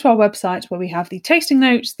you can go to our website where we have the tasting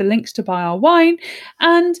notes, the links to buy our wine,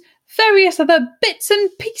 and various other bits and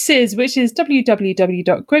pieces, which is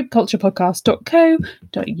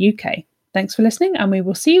www.grapeculturepodcast.co.uk. Thanks for listening, and we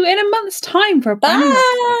will see you in a month's time for a brand new episode.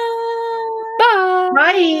 Bye.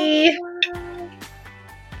 Bye.